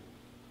freedom.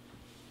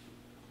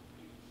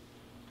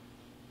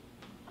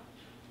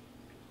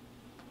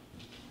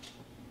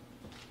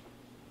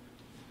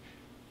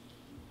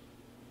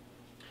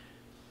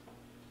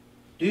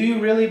 Do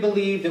you really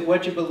believe that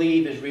what you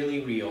believe is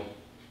really real?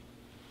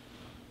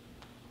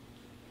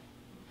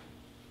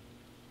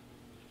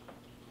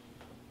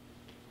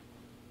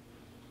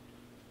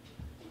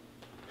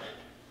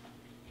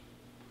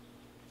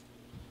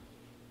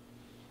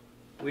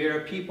 We are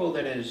a people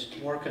that is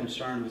more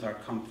concerned with our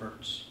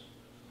comforts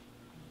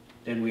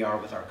than we are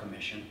with our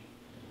commission.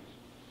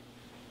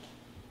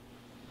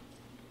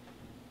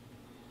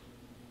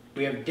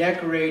 We have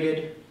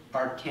decorated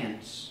our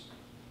tents.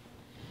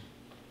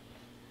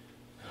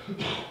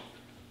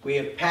 We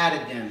have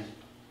padded them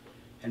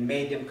and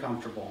made them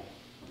comfortable.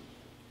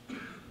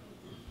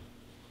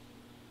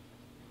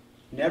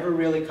 Never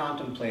really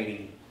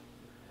contemplating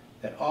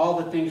that all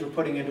the things we're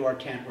putting into our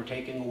tent we're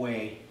taking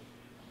away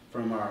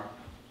from our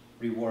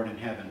reward in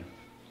heaven.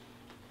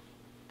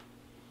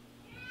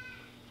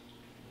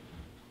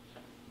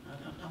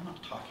 I'm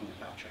not talking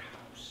about your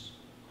house.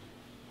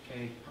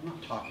 Okay? I'm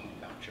not talking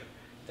about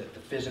the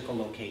physical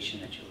location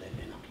that you live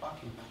in. I'm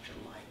talking about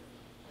your life.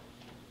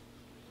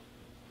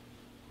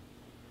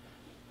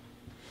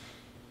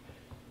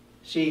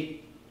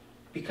 See,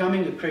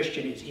 becoming a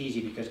Christian is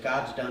easy because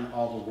God's done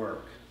all the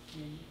work.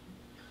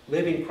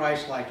 Living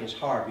Christ-like is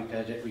hard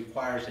because it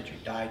requires that you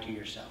die to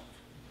yourself.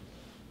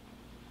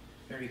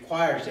 It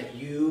requires that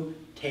you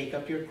take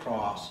up your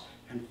cross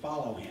and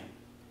follow Him.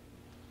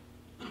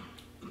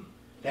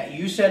 That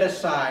you set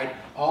aside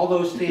all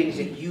those things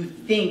that you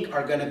think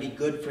are going to be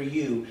good for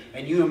you,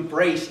 and you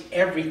embrace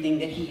everything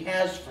that He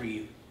has for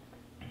you.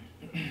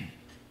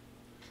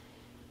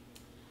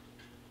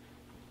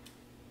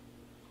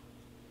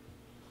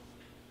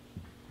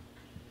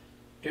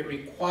 It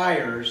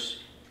requires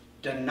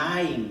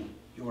denying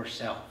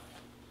yourself.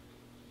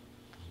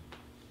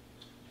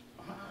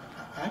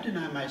 I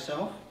deny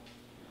myself.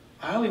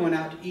 I only went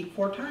out to eat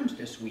 4 times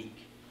this week.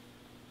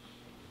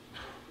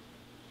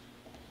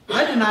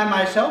 I deny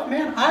myself.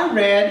 Man, I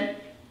read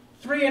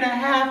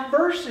 3.5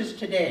 verses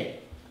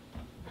today.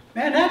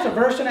 Man, that's a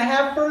verse and a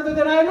half further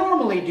than I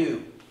normally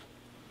do.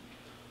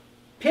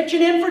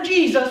 Pitching in for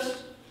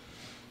Jesus.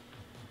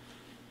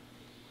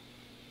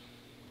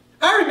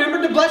 I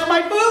remembered to bless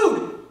my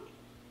food.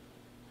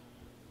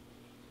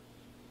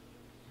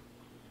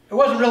 It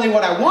wasn't really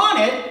what I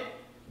wanted,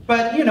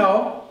 but, you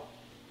know,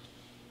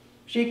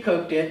 she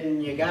cooked it,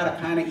 and you got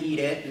to kind of eat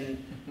it,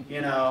 and,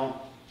 you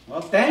know, well,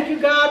 thank you,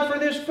 God, for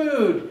this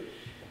food.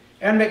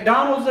 And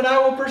McDonald's that I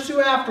will pursue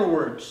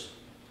afterwards.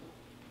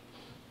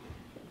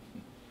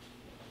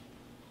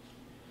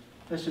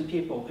 Listen,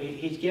 people,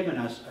 He's given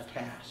us a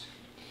task.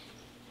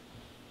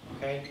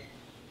 Okay?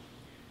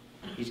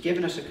 He's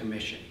given us a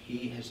commission.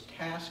 He has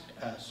tasked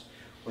us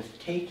with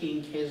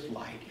taking His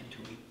light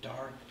into a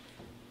dark,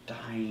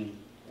 dying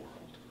world.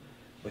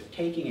 With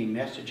taking a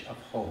message of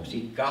hope.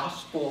 See,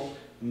 gospel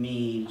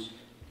means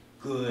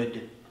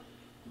good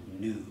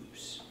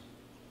news.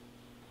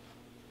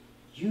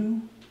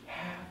 You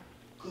have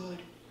good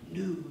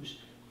news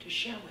to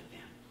share with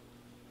them.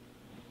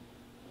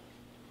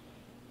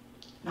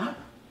 Not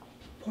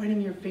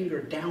pointing your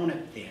finger down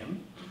at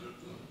them.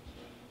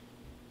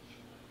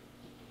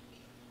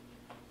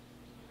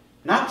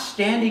 Not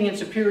standing in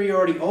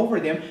superiority over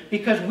them,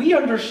 because we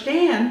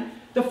understand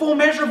the full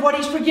measure of what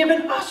He's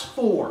forgiven us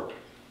for.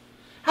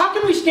 How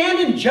can we stand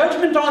in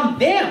judgment on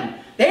them?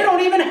 They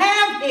don't even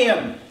have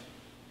Him.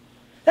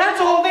 That's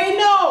all they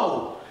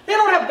know. They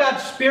don't have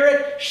God's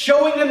Spirit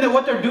showing them that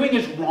what they're doing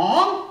is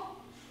wrong.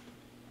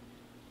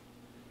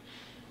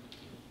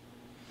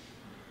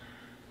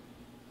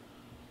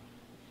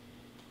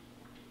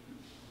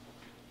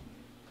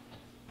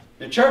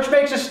 The church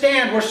makes a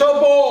stand. We're so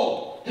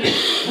bold.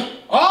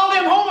 All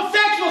them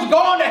homosexuals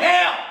going to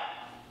hell.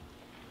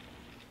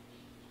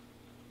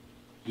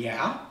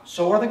 Yeah,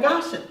 so are the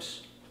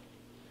gossips.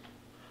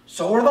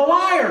 So are the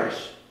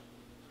liars.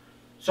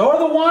 So are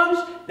the ones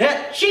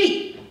that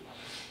cheat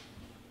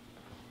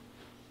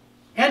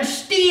and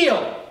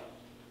steal.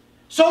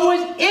 So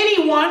is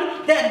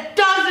anyone that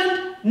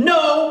doesn't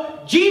know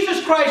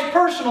Jesus Christ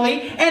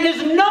personally and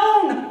is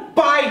known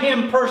by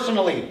Him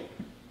personally.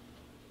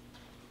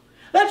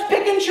 Let's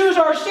pick and choose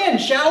our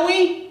sins, shall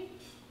we?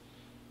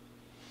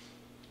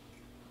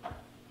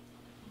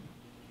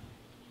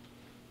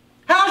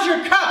 How's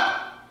your cup?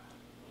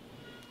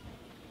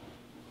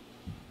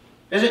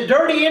 Is it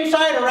dirty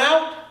inside or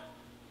out?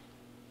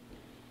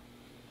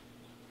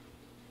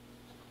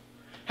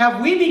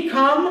 Have we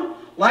become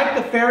like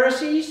the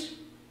Pharisees?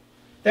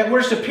 That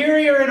we're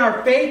superior in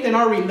our faith and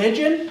our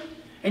religion,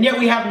 and yet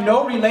we have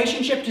no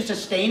relationship to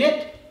sustain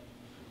it?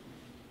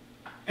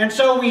 And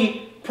so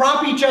we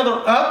prop each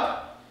other up.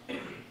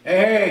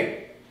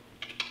 Hey,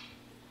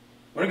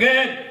 we're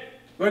good.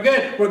 We're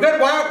good. We're good.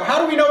 Why,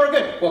 how do we know we're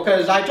good? Well,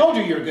 because I told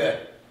you you're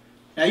good.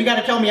 Now you got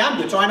to tell me I'm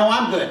good, so I know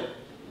I'm good.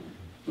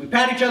 We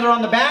pat each other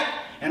on the back,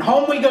 and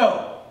home we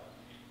go.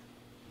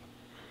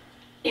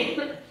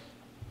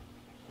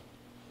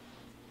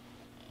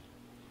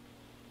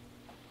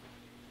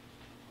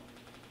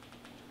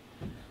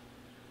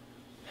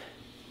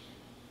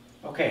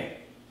 Okay.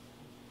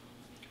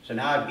 So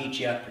now I've beat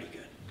you up pretty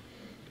good.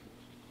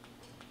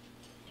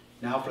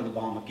 Now for the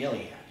balm of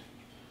Gilead.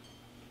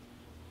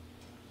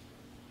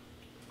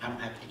 I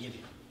don't have to give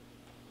you.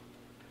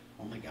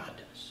 Only God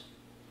does.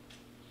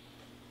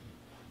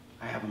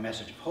 I have a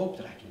message of hope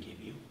that I can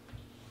give you.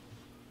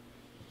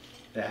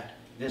 That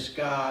this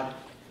God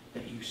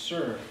that you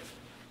serve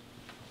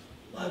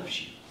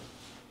loves you.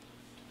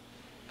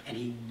 And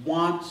He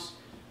wants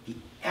the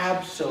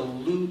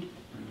absolute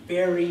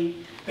very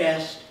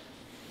best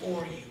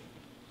for you.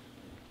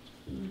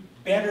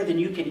 Better than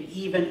you can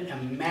even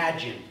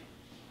imagine.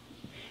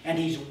 And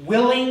He's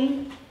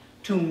willing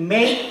to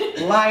make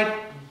life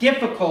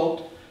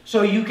difficult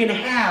so you can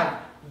have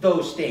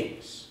those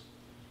things.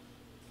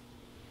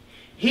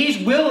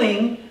 He's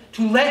willing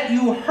to let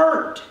you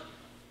hurt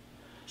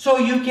so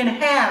you can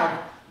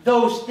have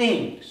those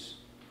things.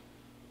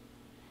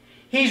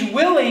 He's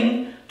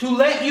willing to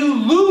let you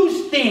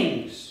lose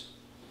things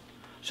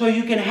so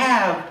you can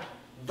have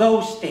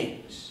those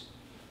things.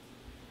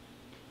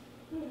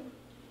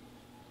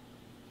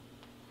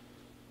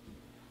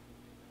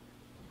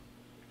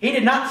 He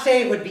did not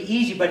say it would be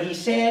easy, but He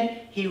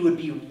said He would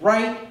be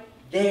right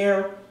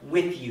there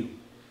with you.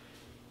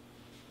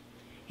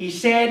 He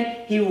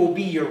said He will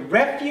be your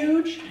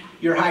refuge,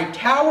 your high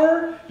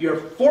tower, your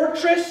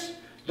fortress,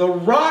 the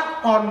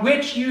rock on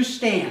which you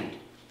stand.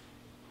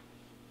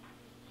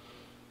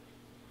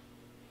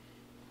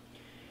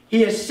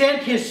 He has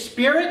sent His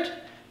Spirit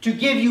to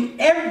give you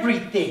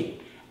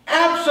everything,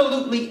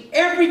 absolutely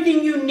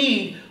everything you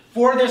need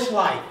for this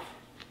life.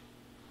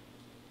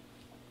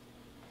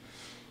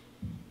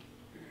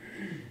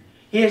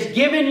 He has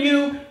given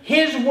you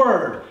His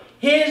Word,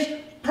 His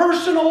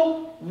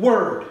personal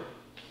Word.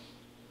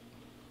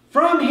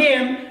 From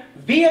Him,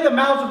 via the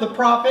mouths of the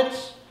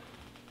prophets,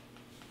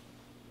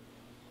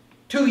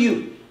 to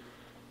you,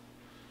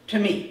 to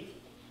me.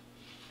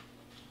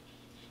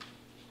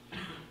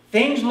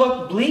 Things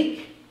look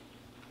bleak,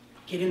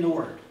 get in the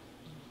Word.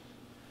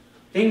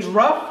 Things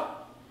rough,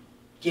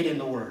 get in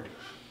the Word.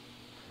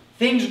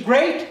 Things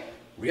great,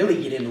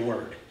 really get in the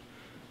Word.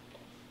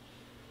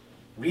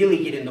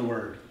 Really get in the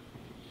Word.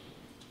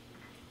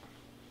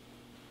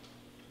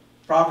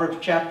 Proverbs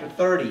chapter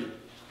 30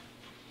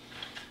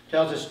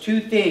 tells us two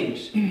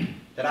things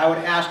that I would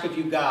ask of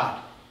you,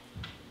 God.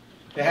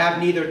 To have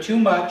neither too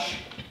much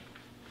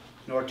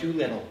nor too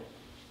little.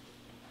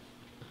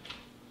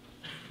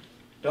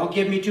 Don't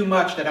give me too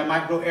much that I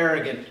might grow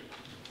arrogant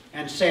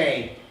and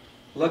say,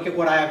 look at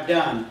what I have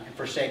done, and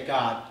forsake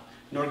God.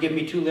 Nor give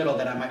me too little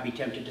that I might be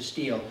tempted to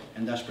steal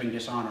and thus bring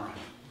dishonor on you.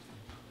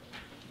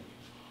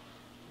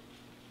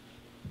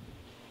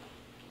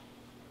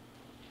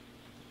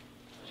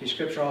 See,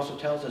 Scripture also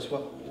tells us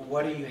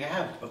what do you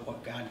have but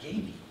what God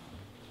gave you?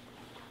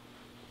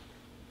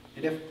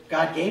 And if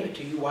God gave it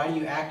to you, why do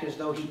you act as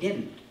though He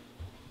didn't?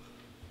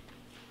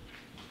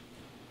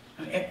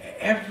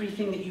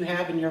 Everything that you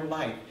have in your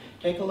life,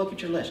 take a look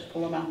at your list.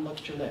 Pull them out and look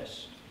at your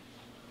list.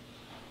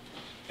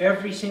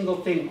 Every single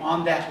thing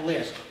on that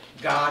list,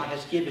 God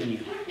has given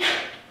you.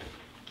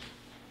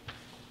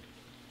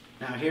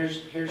 Now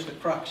here's the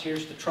crux,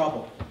 here's the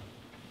trouble.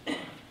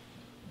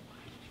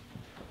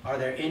 Are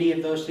there any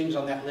of those things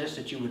on that list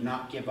that you would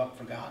not give up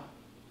for God?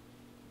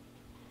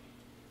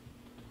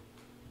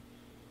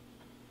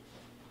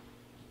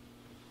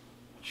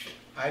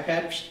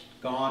 iPad,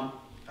 gone.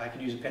 I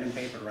can use a pen and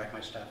paper to write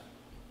my stuff.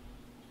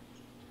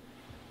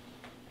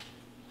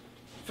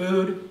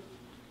 Food,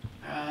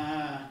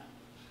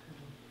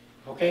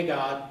 okay,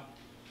 God.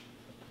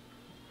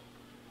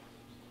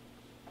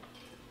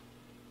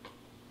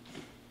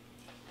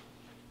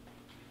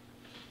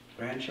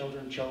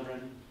 Grandchildren,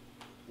 children,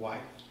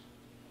 wife,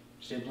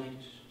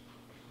 siblings,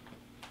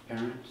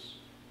 parents.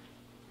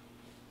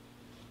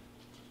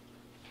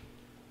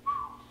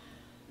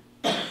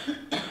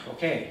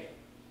 Okay.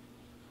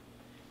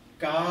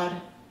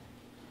 God,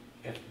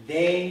 if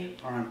they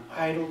are an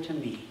idol to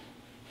me,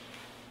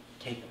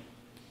 take them.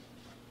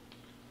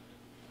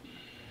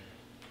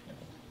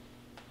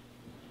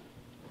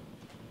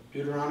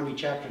 Deuteronomy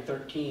chapter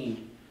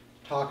 13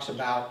 talks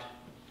about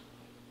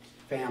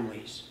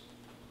families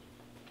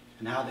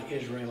and how the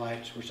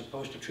Israelites were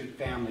supposed to treat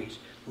families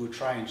who would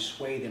try and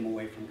sway them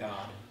away from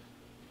God.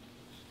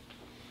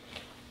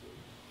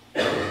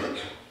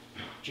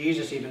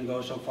 Jesus even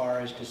goes so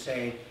far as to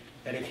say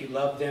that if you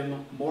love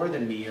them more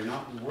than me, you're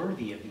not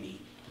worthy of me.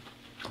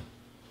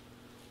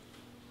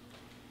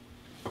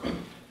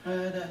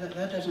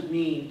 That doesn't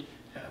mean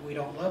we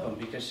don't love them,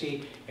 because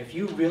see, if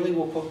you really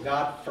will put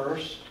God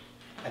first,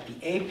 at the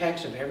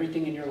apex of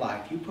everything in your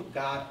life, you put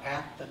God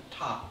at the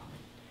top,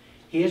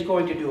 He is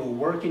going to do a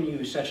work in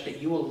you such that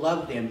you will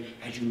love them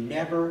as you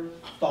never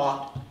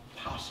thought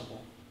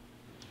possible.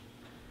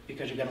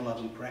 Because you're going to love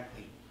them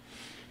correctly.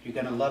 You're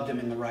going to love them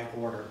in the right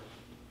order.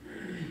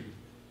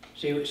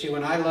 See,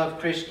 when I love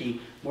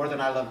Christy more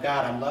than I love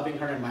God, I'm loving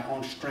her in my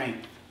own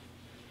strength.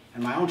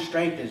 And my own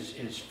strength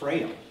is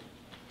frail.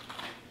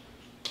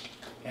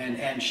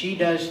 And she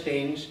does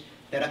things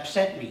that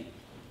upset me.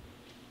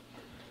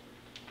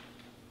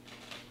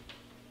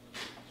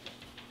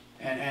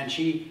 And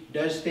she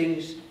does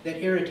things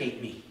that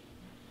irritate me.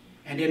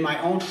 And in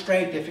my own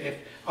strength, if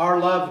my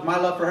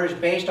love for her is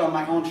based on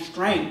my own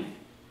strength,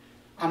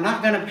 I'm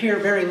not going to appear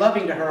very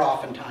loving to her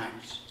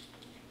oftentimes.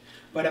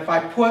 But if I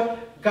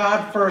put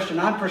God first and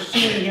I'm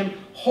pursuing Him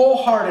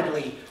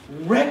wholeheartedly,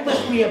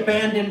 recklessly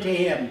abandoned to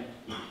Him,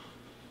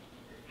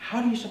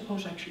 how do you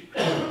suppose I treat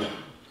her?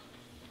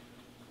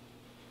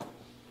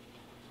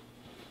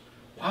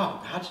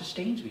 Wow, God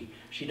sustains me.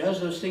 She does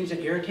those things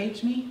that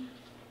irritates me,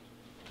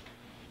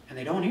 and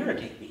they don't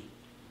irritate me.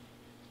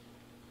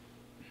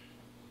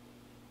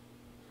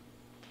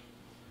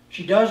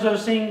 She does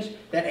those things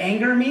that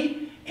anger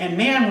me, and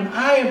man, when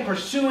I am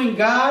pursuing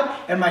God,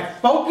 and my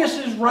focus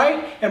is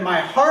right, and my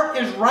heart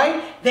is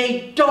right,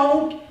 they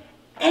don't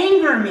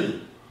anger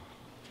me.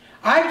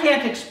 I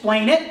can't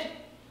explain it.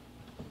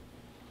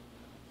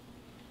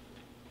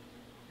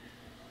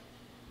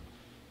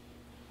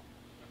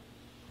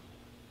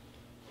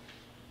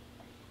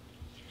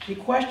 You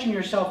question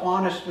yourself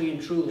honestly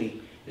and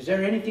truly. Is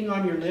there anything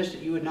on your list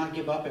that you would not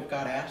give up if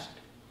God asked?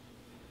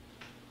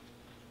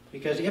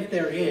 Because if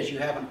there is, you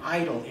have an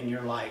idol in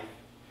your life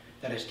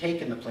that has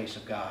taken the place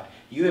of God.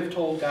 You have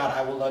told God,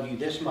 I will love you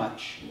this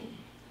much,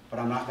 but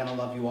I'm not going to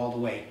love you all the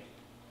way.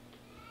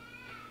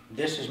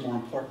 This is more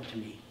important to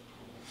me.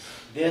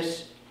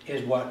 This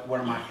is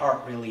where my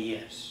heart really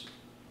is.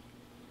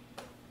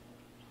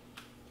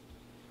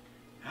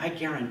 I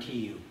guarantee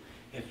you,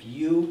 if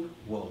you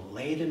will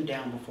lay them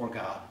down before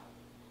God,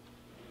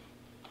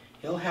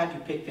 He'll have you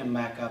pick them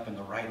back up in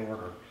the right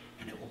order,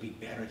 and it will be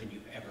better than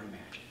you've ever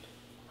imagined.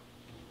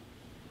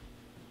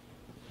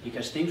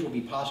 Because things will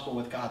be possible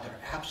with God that are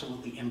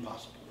absolutely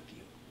impossible with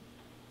you.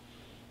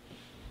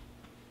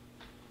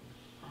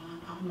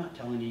 I'm not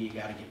telling you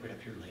got to get rid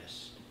of your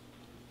list.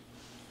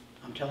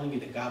 I'm telling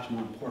you that God's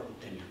more important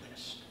than your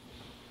list.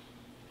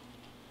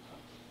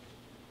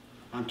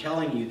 I'm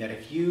telling you that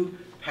if you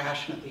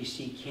passionately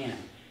seek Him,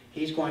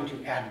 He's going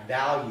to add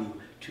value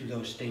to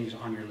those things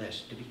on your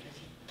list because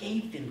He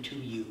gave them to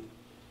you.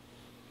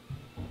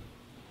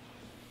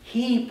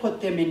 He put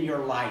them in your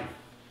life.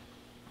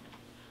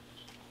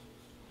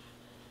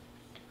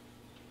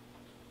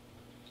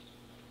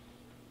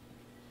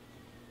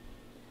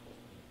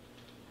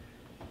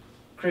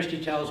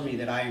 Christy tells me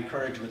that I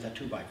encourage with a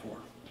 2x4.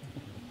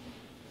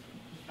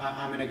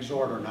 I'm an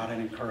exhorter, not an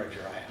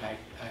encourager.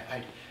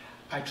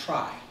 I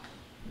try.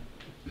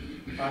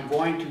 I'm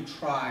going to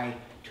try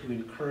to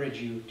encourage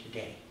you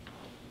today.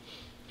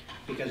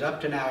 Because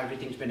up to now,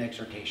 everything's been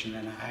exhortation,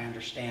 and I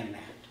understand that.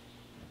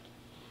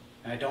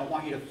 And I don't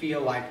want you to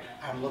feel like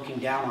I'm looking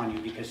down on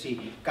you because,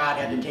 see, God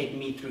had to take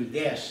me through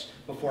this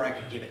before I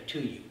could give it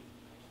to you.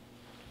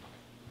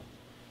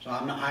 So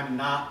I'm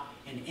not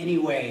in any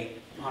way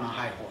on a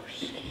high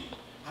horse.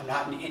 I'm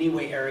not in any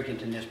way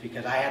arrogant in this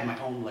because I had my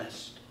own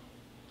list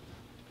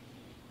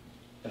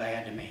that I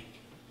had to make.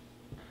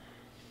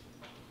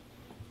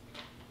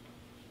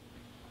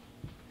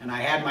 And I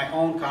had my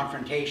own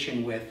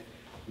confrontation with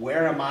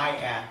where am I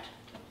at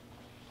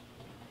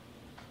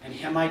and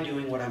am I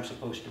doing what I'm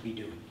supposed to be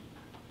doing?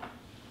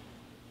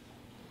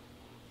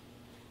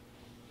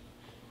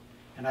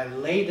 And I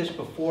lay this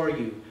before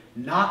you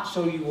not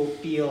so you will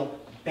feel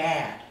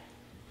bad,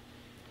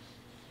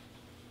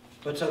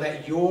 but so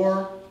that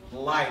your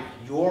life,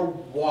 your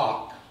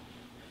walk,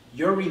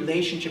 your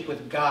relationship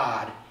with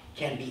God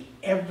can be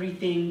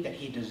everything that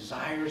He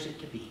desires it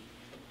to be.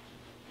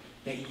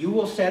 That you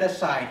will set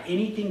aside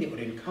anything that would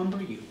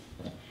encumber you,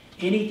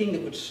 anything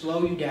that would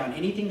slow you down,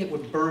 anything that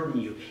would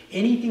burden you,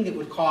 anything that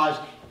would cause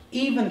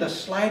even the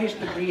slightest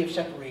degree of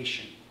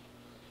separation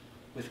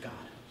with God.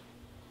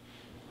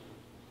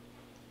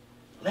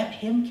 Let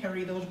Him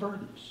carry those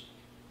burdens.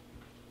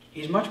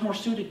 He's much more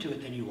suited to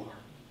it than you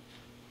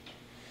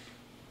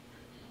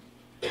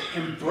are.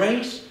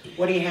 Embrace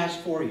what He has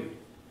for you.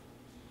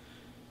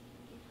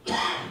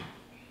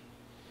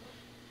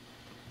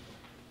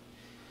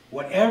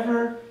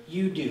 Whatever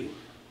you do,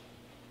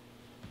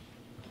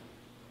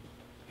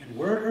 in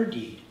word or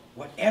deed,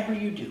 whatever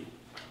you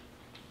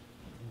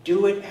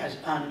do it as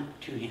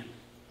unto Him.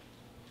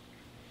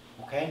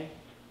 Okay?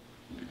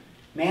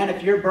 Man,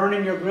 if you're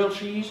burning your grilled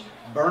cheese,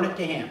 burn it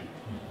to Him.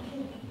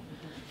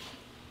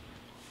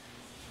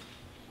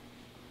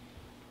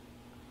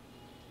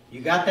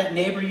 You got that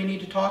neighbor you need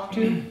to talk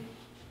to?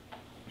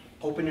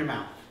 Open your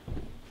mouth.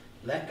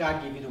 Let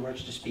God give you the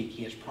words to speak.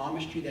 He has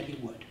promised you that He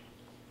would.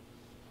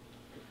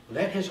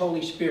 Let His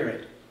Holy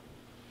Spirit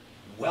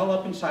well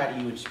up inside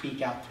of you and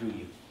speak out through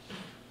you.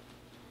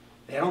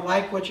 They don't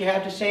like what you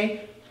have to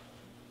say?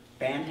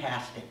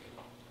 Fantastic.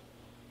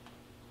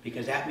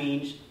 Because that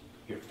means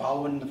you're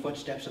following in the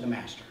footsteps of the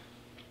Master.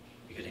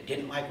 Because they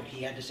didn't like what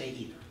He had to say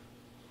either.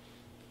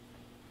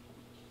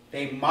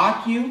 They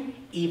mock you,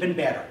 even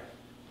better.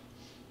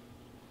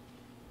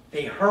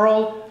 They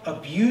hurl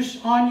abuse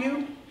on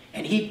you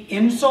and heap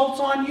insults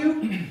on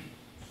you.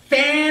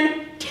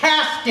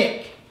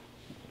 Fantastic!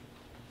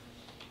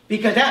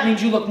 Because that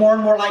means you look more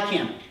and more like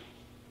Him.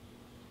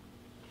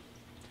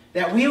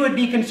 That we would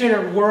be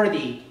considered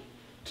worthy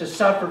to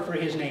suffer for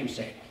His name's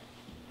sake.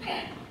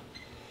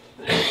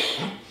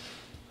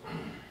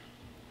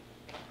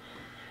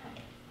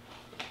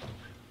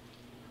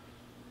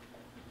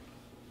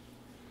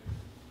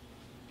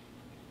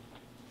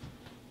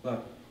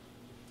 Look,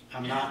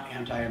 I'm not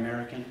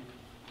anti-American.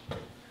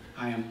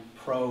 I am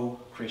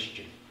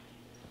pro-Christian.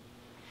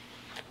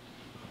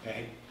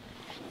 Okay?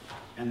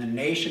 And the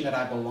nation that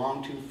I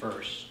belong to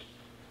first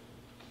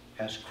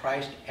has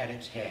Christ at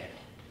its head,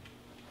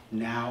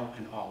 now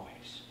and always.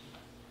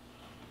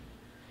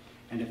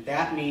 And if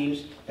that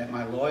means that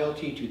my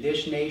loyalty to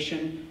this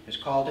nation is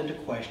called into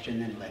question,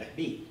 then let it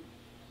be.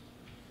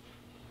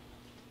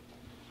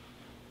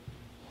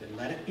 Then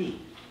let it be.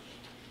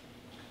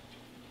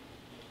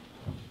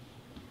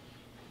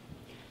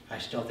 I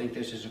still think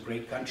this is a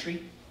great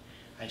country.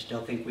 I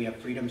still think we have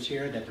freedoms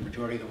here that the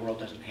majority of the world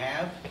doesn't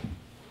have.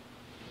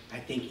 I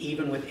think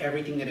even with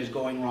everything that is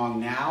going wrong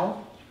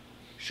now,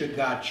 should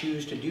God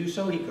choose to do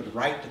so, he could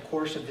right the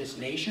course of this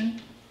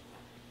nation,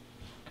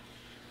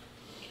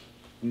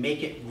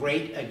 make it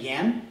great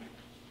again.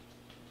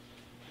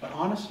 But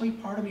honestly,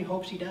 part of me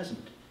hopes he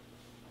doesn't.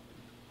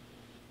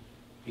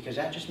 Because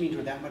that just means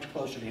we're that much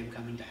closer to him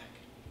coming back.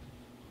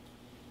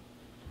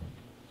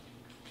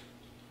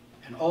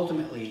 And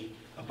ultimately,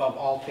 above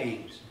all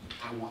things,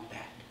 I want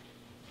that.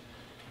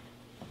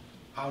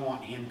 I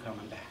want him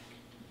coming back.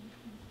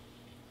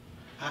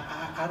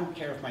 I don't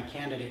care if my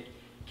candidate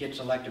gets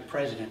elected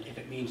president if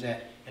it means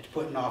that it's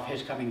putting off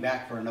his coming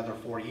back for another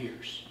 4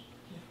 years.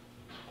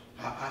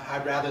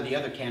 I'd rather the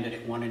other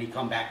candidate won and he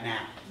come back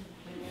now.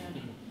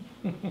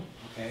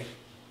 Okay?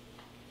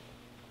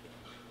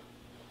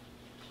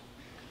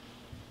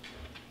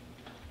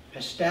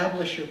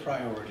 Establish your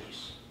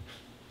priorities.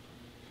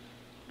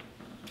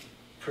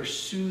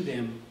 Pursue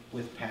them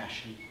with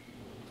passion.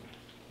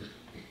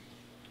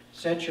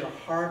 Set your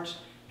hearts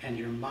and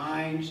your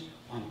minds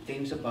on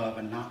things above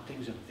and not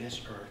things of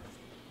this earth.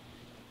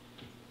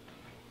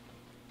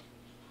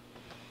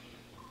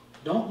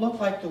 Don't look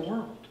like the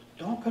world.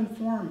 Don't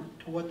conform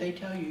to what they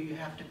tell you you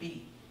have to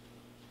be.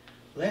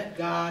 Let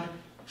God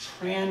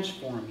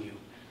transform you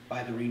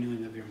by the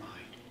renewing of your mind.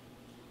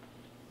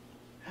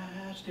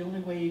 That's the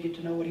only way you get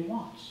to know what he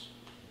wants.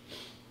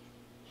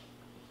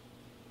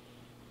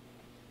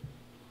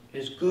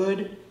 His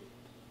good,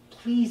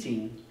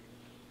 pleasing,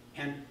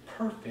 and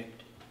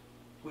perfect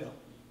will.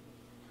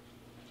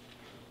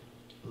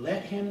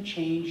 Let him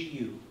change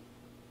you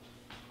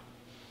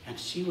and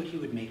see what he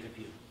would make of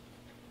you.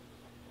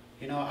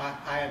 You know,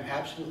 I am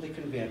absolutely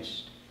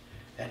convinced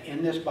that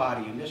in this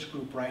body, in this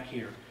group right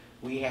here,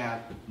 we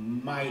have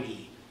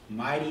mighty,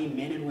 mighty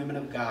men and women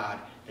of God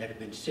that have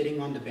been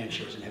sitting on the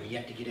benches and have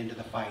yet to get into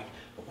the fight.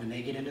 But when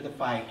they get into the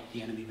fight,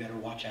 the enemy better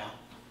watch out.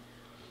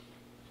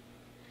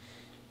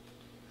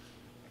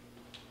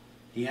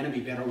 The enemy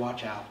better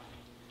watch out.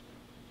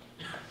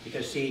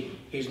 Because, see,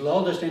 he's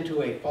lulled us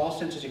into a false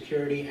sense of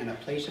security and a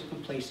place of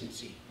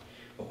complacency.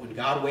 But when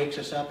God wakes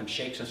us up and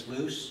shakes us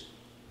loose,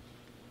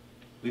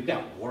 we've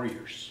got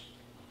warriors.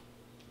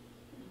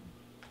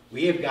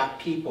 We have got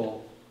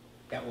people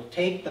that will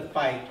take the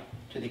fight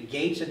to the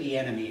gates of the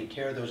enemy and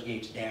tear those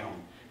gates down.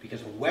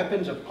 Because the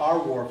weapons of our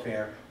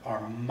warfare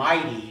are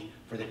mighty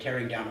for the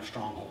tearing down of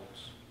strongholds.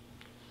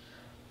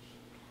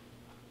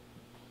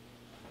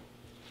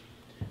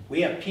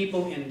 We have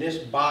people in this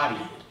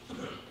body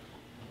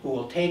who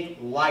will take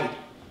light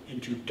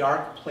into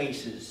dark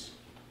places.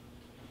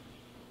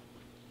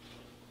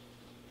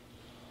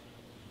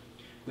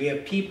 We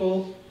have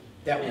people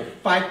that will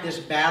fight this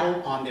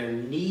battle on their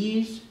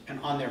knees and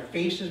on their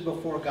faces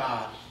before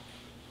God,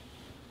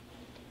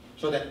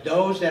 so that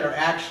those that are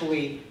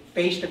actually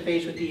face to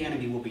face with the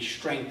enemy will be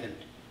strengthened.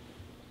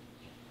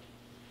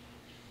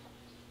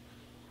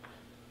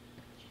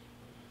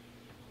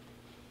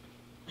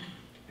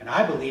 And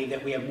I believe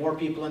that we have more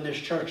people in this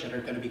church that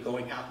are going to be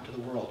going out into the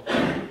world.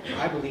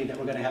 I believe that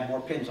we're going to have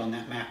more pins on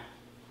that map.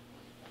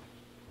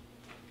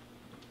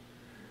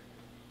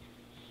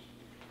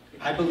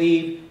 I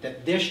believe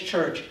that this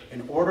church,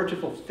 in order to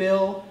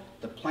fulfill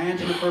the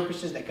plans and the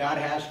purposes that God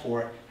has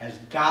for it, has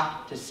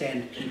got to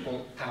send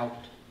people out.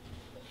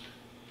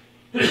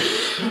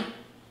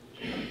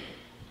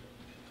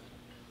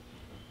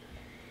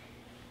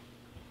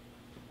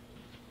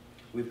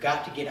 We've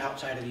got to get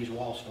outside of these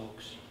walls,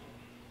 folks.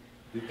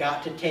 We've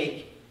got to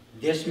take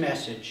this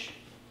message,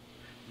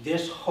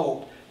 this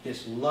hope,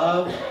 this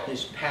love,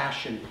 this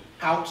passion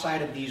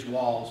outside of these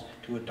walls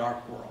to a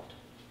dark world.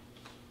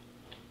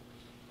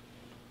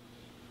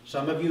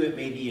 Some of you, it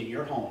may be in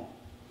your home.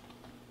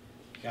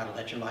 You've got to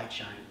let your light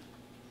shine.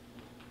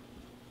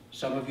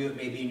 Some of you, it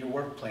may be in your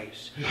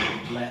workplace.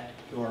 Let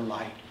your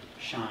light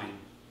shine.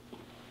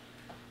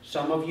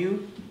 Some of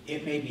you,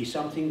 it may be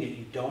something that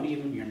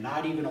you're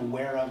not even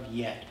aware of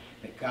yet,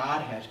 that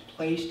God has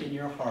placed in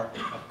your heart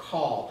a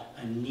call,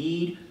 a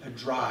need, a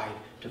drive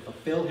to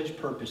fulfill his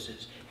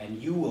purposes,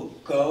 and you will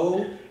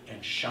go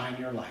and shine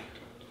your light.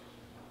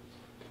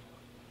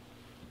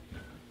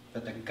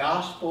 That the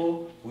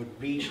gospel would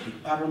reach the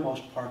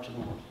uttermost parts of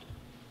the world.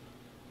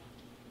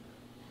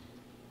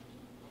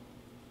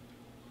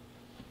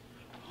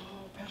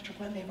 Oh, Pastor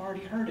Glenn, they've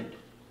already heard it.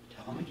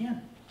 Tell them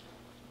again.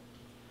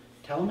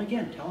 Tell them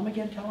again, tell them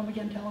again, tell them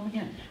again, tell them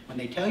again. When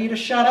they tell you to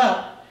shut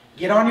up,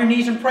 get on your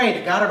knees and pray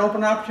that God would open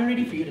an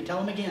opportunity for you to tell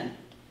them again.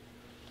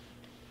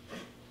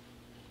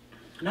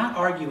 Not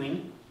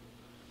arguing.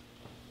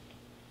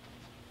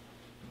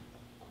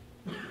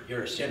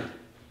 You're a sinner.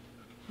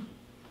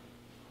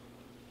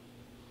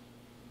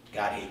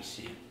 God hates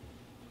sin.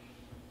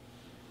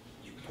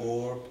 You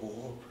poor,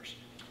 poor person.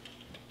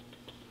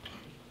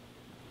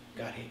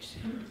 God hates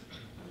sin.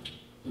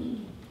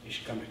 You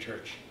should come to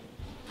church.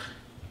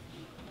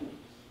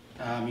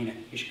 I mean it.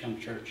 You should come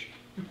to church.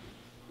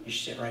 You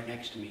should sit right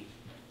next to me.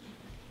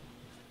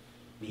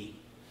 Me.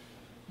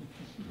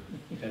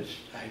 Because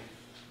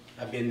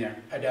I've been there.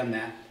 I've done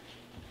that.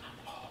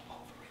 I'm all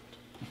over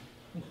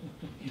it.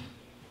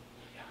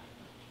 Yeah.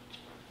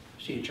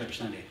 See you at church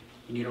Sunday.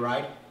 You need a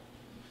ride?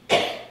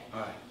 All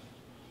right.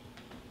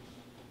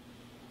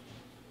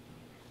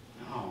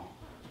 No.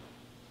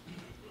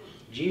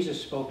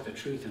 Jesus spoke the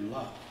truth in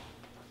love.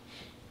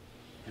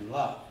 In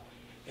love.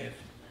 If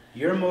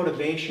your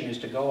motivation is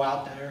to go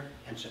out there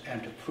and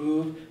to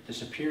prove the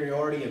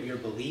superiority of your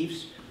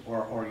beliefs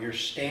or your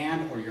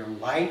stand or your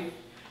life,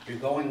 you're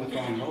going with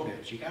wrong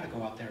motives. You got to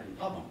go out there and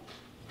love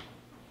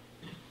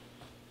them.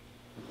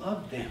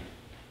 Love them.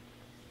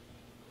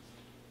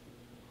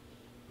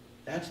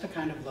 That's the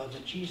kind of love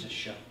that Jesus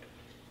showed.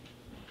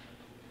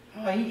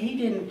 Oh, he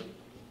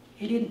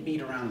didn't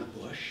beat around the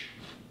bush.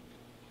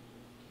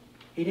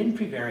 He didn't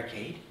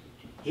prevaricate.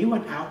 He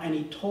went out and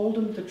he told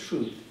them the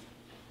truth.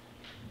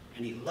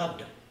 And he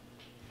loved them.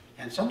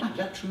 And sometimes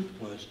that truth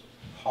was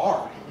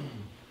hard.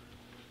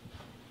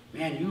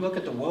 Man, you look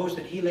at the woes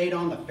that he laid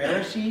on the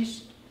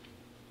Pharisees.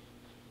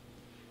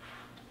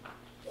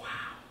 Wow.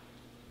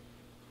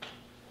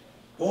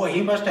 Boy,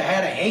 he must have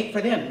had a hate for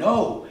them.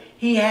 No,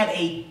 he had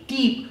a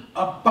deep,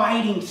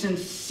 abiding,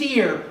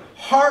 sincere,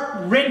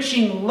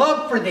 heart-wrenching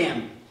love for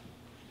them.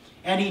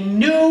 And he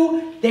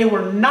knew they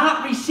were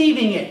not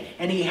receiving it.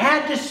 And he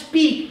had to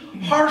speak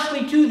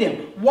harshly to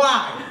them.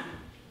 Why?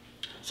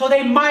 So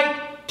they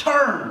might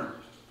turn.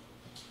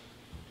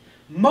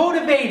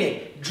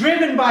 Motivated,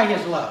 driven by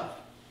his love.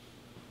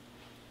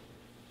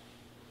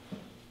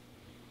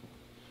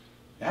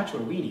 That's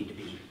where we need to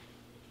be.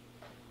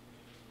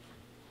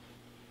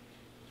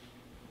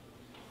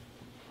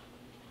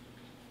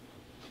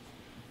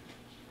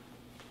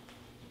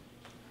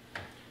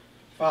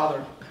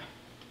 Father,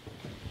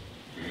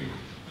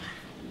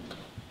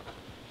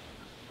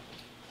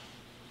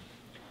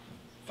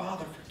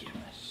 forgive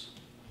us.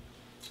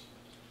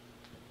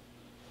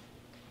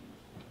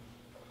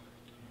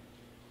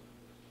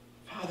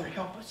 Father,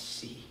 help us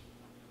see.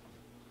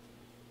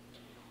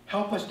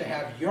 Help us to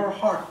have your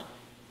heart,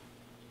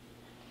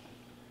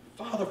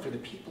 Father, for the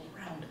people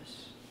around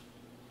us.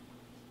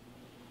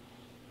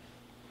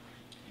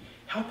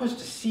 Help us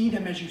to see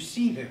them as you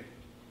see them.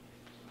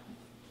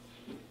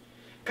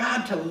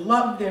 God, to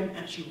love them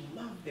as you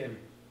love them.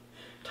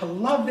 To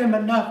love them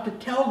enough to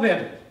tell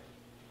them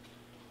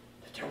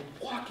that they're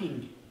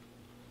walking.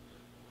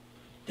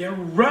 They're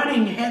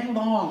running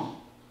headlong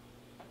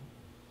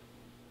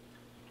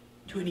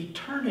to an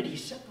eternity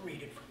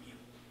separated from you.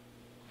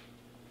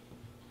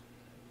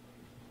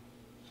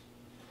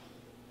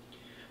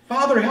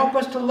 Father, help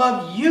us to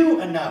love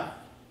you enough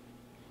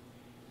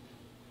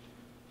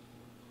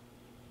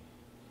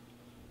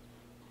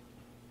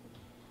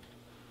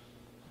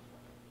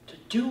to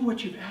do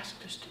what you've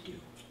asked us to do.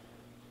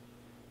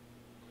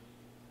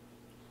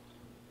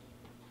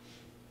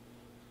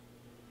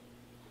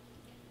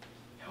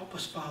 Help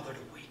us, Father, to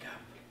wake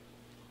up.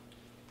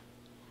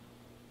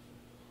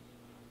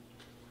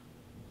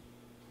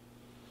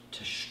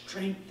 To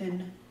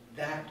strengthen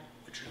that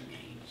which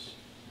remains.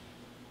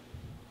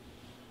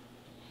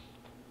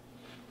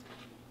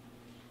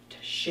 To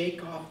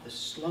shake off the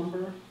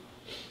slumber,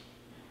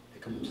 the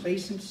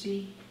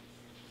complacency,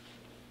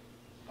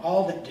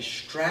 all that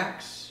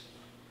distracts,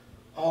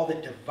 all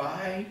that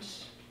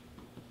divides.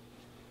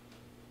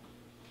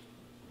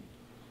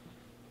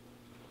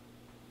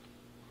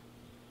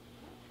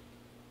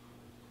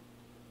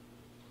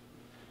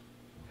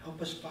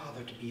 Help us,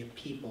 Father, to be a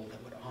people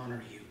that would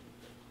honor you.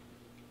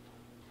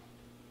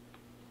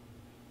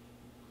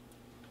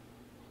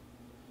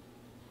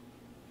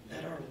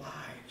 Let our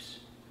lives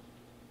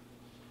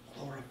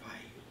glorify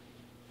you.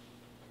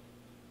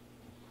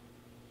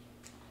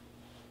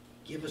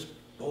 Give us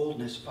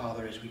boldness,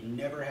 Father, as we've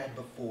never had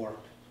before,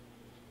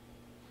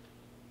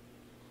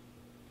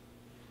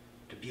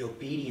 to be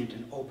obedient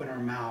and open our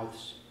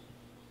mouths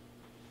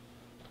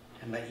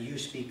and let you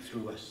speak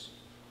through us.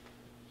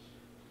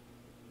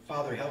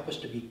 Father, help us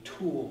to be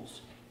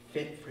tools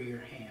fit for your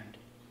hand.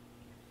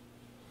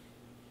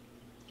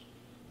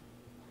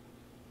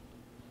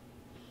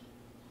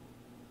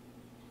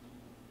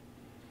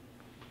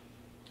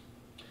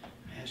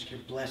 I ask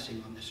your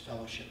blessing on this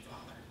fellowship,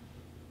 Father.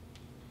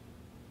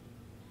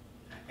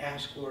 I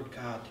ask, Lord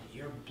God, that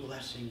your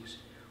blessings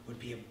would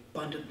be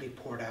abundantly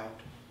poured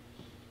out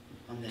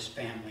on this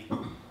family.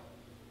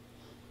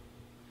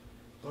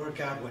 Lord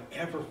God,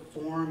 whatever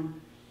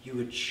form you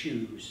would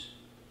choose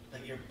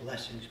let your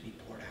blessings be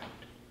poured out.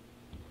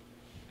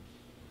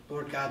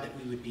 Lord God, that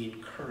we would be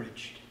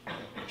encouraged,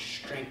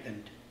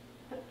 strengthened.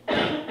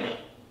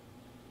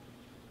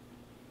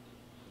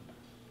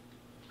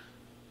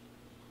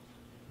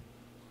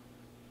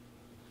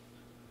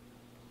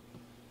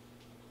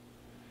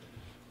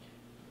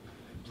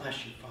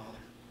 Bless you, Father.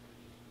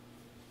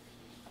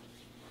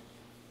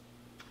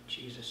 In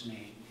Jesus'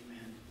 name.